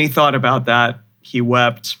 When he thought about that, he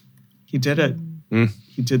wept. He did it.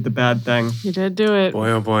 he did the bad thing. You did do it. Boy,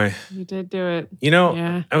 oh boy. You did do it.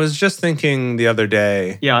 Yeah. I was just thinking the other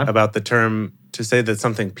day about the term to say that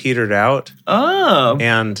something petered out. Oh.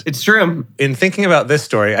 And it's true. In thinking about this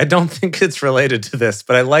story, I don't think it's related to this,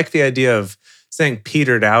 but I like the idea of saying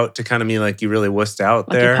petered out to kind of mean like you really wussed out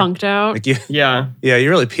like there. You punked out? Like you, yeah, you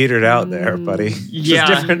really petered out there, buddy. Yeah.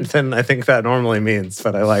 Which is different than I think that normally means,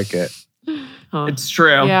 but I like it. Huh. It's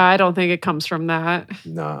true. Yeah, I don't think it comes from that.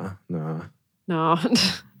 No.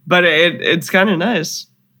 But it's kind of nice.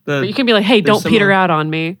 But you can be like, hey, don't peter out on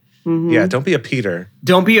me. Mm-hmm. Yeah, don't be a Peter.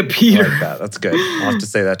 Don't be a Peter. I like that. That's good. I'll have to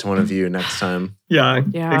say that to one of you next time. Yeah,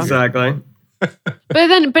 exactly.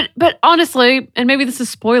 But honestly, and maybe this is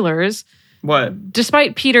spoilers. What?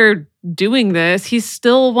 Despite Peter doing this, he's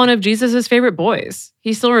still one of Jesus's favorite boys.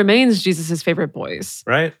 He still remains Jesus's favorite boys.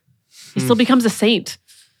 Right? He still becomes a saint.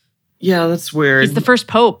 Yeah, that's weird. He's the first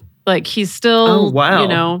pope. Like he's still,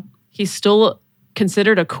 he's still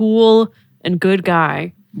considered a cool and good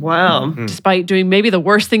guy. Wow. Despite doing maybe the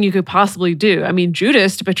worst thing you could possibly do. I mean,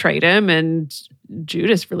 Judas betrayed him, and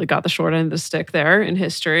Judas really got the short end of the stick there in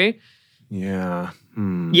history. Yeah.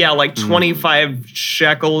 Yeah, like 25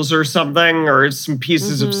 shekels or something, or some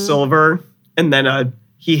pieces of silver. And then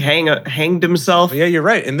he hanged himself. Yeah, you're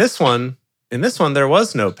right. In this one, there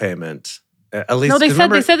was no payment. At least, no, they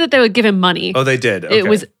said that they would give him money. Oh, they did.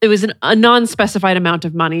 Okay. It was a non-specified amount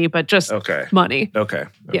of money, but just money. Okay.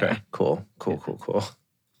 Yeah. Cool.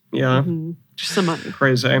 Yeah. Just some money.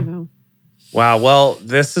 Crazy. You know? Wow. Well,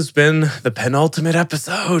 this has been the penultimate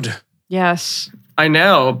episode. Yes. I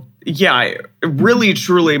know. Yeah. Really,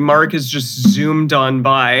 truly, Mark has just zoomed on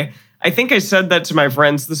by. I think I said that to my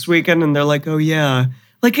friends this weekend, and they're like, "Oh yeah."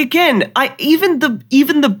 Like again, even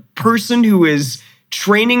the person who is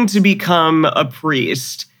training to become a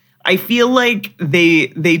priest, I feel like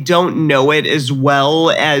they don't know it as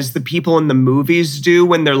well as the people in the movies do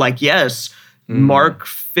when they're like, yes, Mark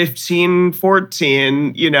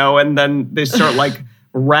 15:14, and then they start like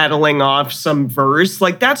rattling off some verse.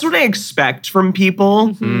 Like that's what I expect from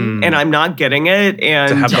people, and I'm not getting it,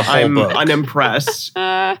 and I'm unimpressed.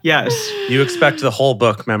 Yes. You expect the whole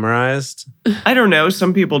book memorized? I don't know.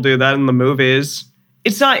 Some people do that in the movies.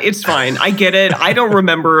 It's fine. I get it. I don't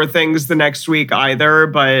remember things the next week either,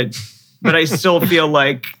 but I still feel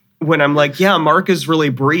like when I'm like, yeah, Mark is really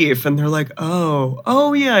brief, and they're like,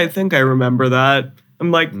 oh yeah, I think I remember that. I'm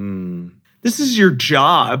like, this is your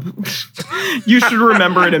job. You should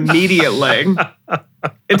remember it immediately.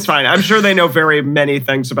 It's fine. I'm sure they know very many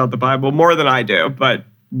things about the Bible, more than I do, but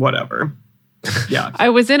whatever. Yeah. I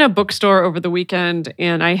was in a bookstore over the weekend,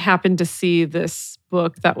 and I happened to see this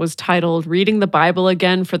book that was titled Reading the Bible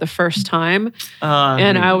Again for the First Time.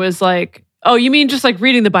 And I was like, oh, you mean just like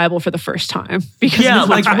reading the Bible for the first time? Because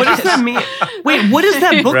like, what does that mean? Wait, what is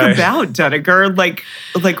that book about, Dedeker? Like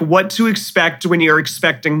what to expect when you're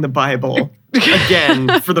expecting the Bible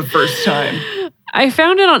again for the first time? I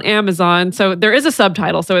found it on Amazon. So there is a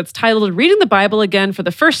subtitle. So it's titled Reading the Bible Again for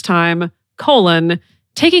the First Time,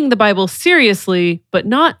 Taking the Bible Seriously, but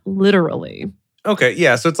Not Literally. Okay,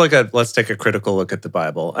 yeah. So it's like let's take a critical look at the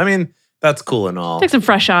Bible. I mean, that's cool and all. Take some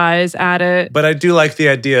fresh eyes at it. But I do like the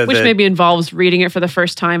idea which maybe involves reading it for the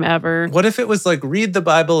first time ever. What if it was like, read the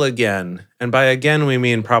Bible again? And by again, we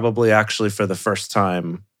mean probably actually for the first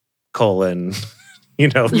time,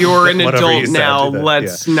 You're an adult now.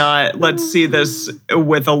 Let's see this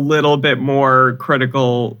with a little bit more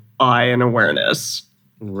critical eye and awareness.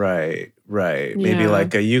 Right. Yeah. Maybe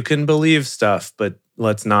like you can believe stuff, but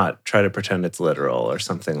let's not try to pretend it's literal or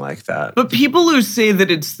something like that. But people who say that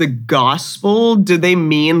it's the gospel, do they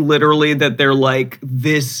mean literally that they're like,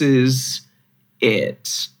 this is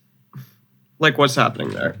it? Like, what's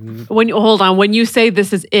happening there? When you say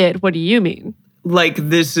this is it, what do you mean? Like,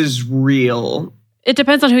 this is real. It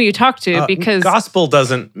depends on who you talk to, because gospel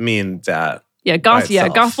doesn't mean that. Yeah,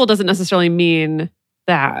 gospel doesn't necessarily mean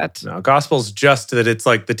that. No, gospel's just that it's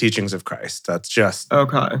like the teachings of Christ. That's just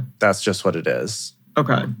what it is.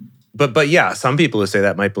 Okay. But yeah, some people who say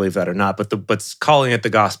that might believe that or not. But calling it the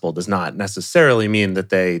gospel does not necessarily mean that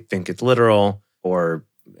they think it's literal or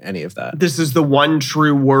any of that. This is the one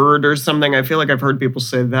true word or something. I feel like I've heard people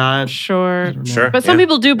say that. Sure. But some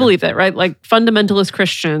people do believe it, right? Like fundamentalist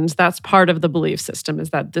Christians, that's part of the belief system,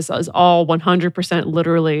 is that this is all 100%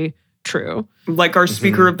 literally true. Like our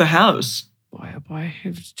Speaker of the House. Boy, oh boy.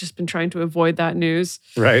 I've just been trying to avoid that news.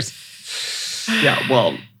 Right. Yeah,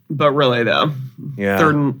 well, but really though. Yeah.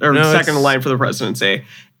 Second in line for the presidency.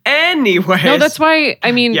 Anyways. No, that's why,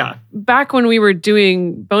 back when we were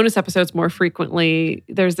doing bonus episodes more frequently,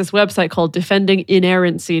 there's this website called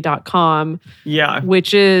defendinginerrancy.com. Yeah.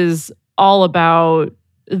 Which is all about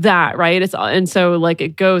that, right? And so like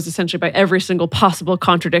it goes essentially by every single possible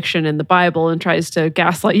contradiction in the Bible and tries to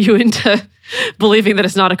gaslight you into believing that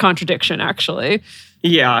it's not a contradiction, actually.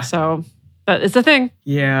 Yeah. So, but it's a thing.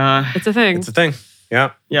 Yeah. It's a thing. It's a thing.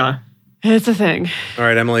 Yeah. Yeah. It's a thing. All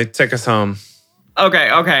right, Emily, take us home. Okay.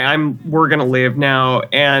 We're gonna leave now,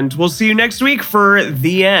 and we'll see you next week for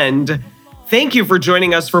the end. Thank you for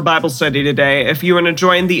joining us for Bible study today. If you want to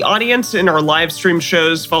join the audience in our live stream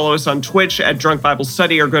shows, follow us on Twitch at Drunk Bible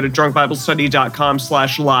Study or go to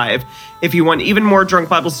drunkbiblestudy.com/live. If you want even more Drunk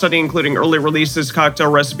Bible Study, including early releases,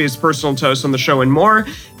 cocktail recipes, personal toasts on the show, and more,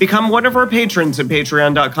 become one of our patrons at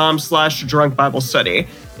patreon.com/drunkbiblestudy.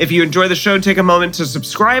 If you enjoy the show, take a moment to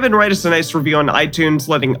subscribe and write us a nice review on iTunes,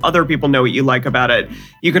 letting other people know what you like about it.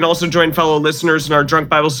 You can also join fellow listeners in our Drunk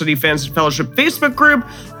Bible Study Fans Fellowship Facebook group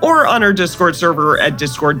or on our Discord server at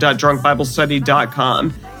discord.drunkbiblestudy.com.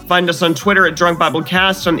 Find us on Twitter at Drunk Bible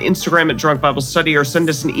Cast, on Instagram at Drunk Bible Study, or send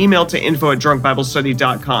us an email to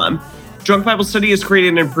info@drunkbiblestudy.com. Drunk Bible Study is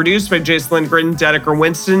created and produced by Jace Lindgren, Dedeker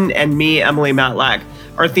Winston, and me, Emily Matlack.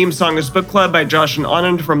 Our theme song is Book Club by Josh and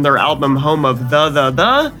Anand from their album Home of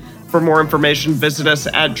the. For more information, visit us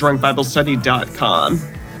at drunkbiblestudy.com.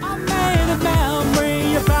 I made a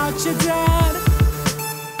memory about your dad.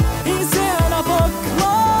 He's in a book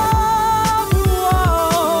club.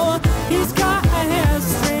 Whoa. He's got a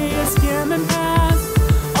history of skimming past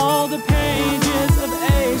all the pages of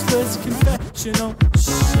ageless confessional.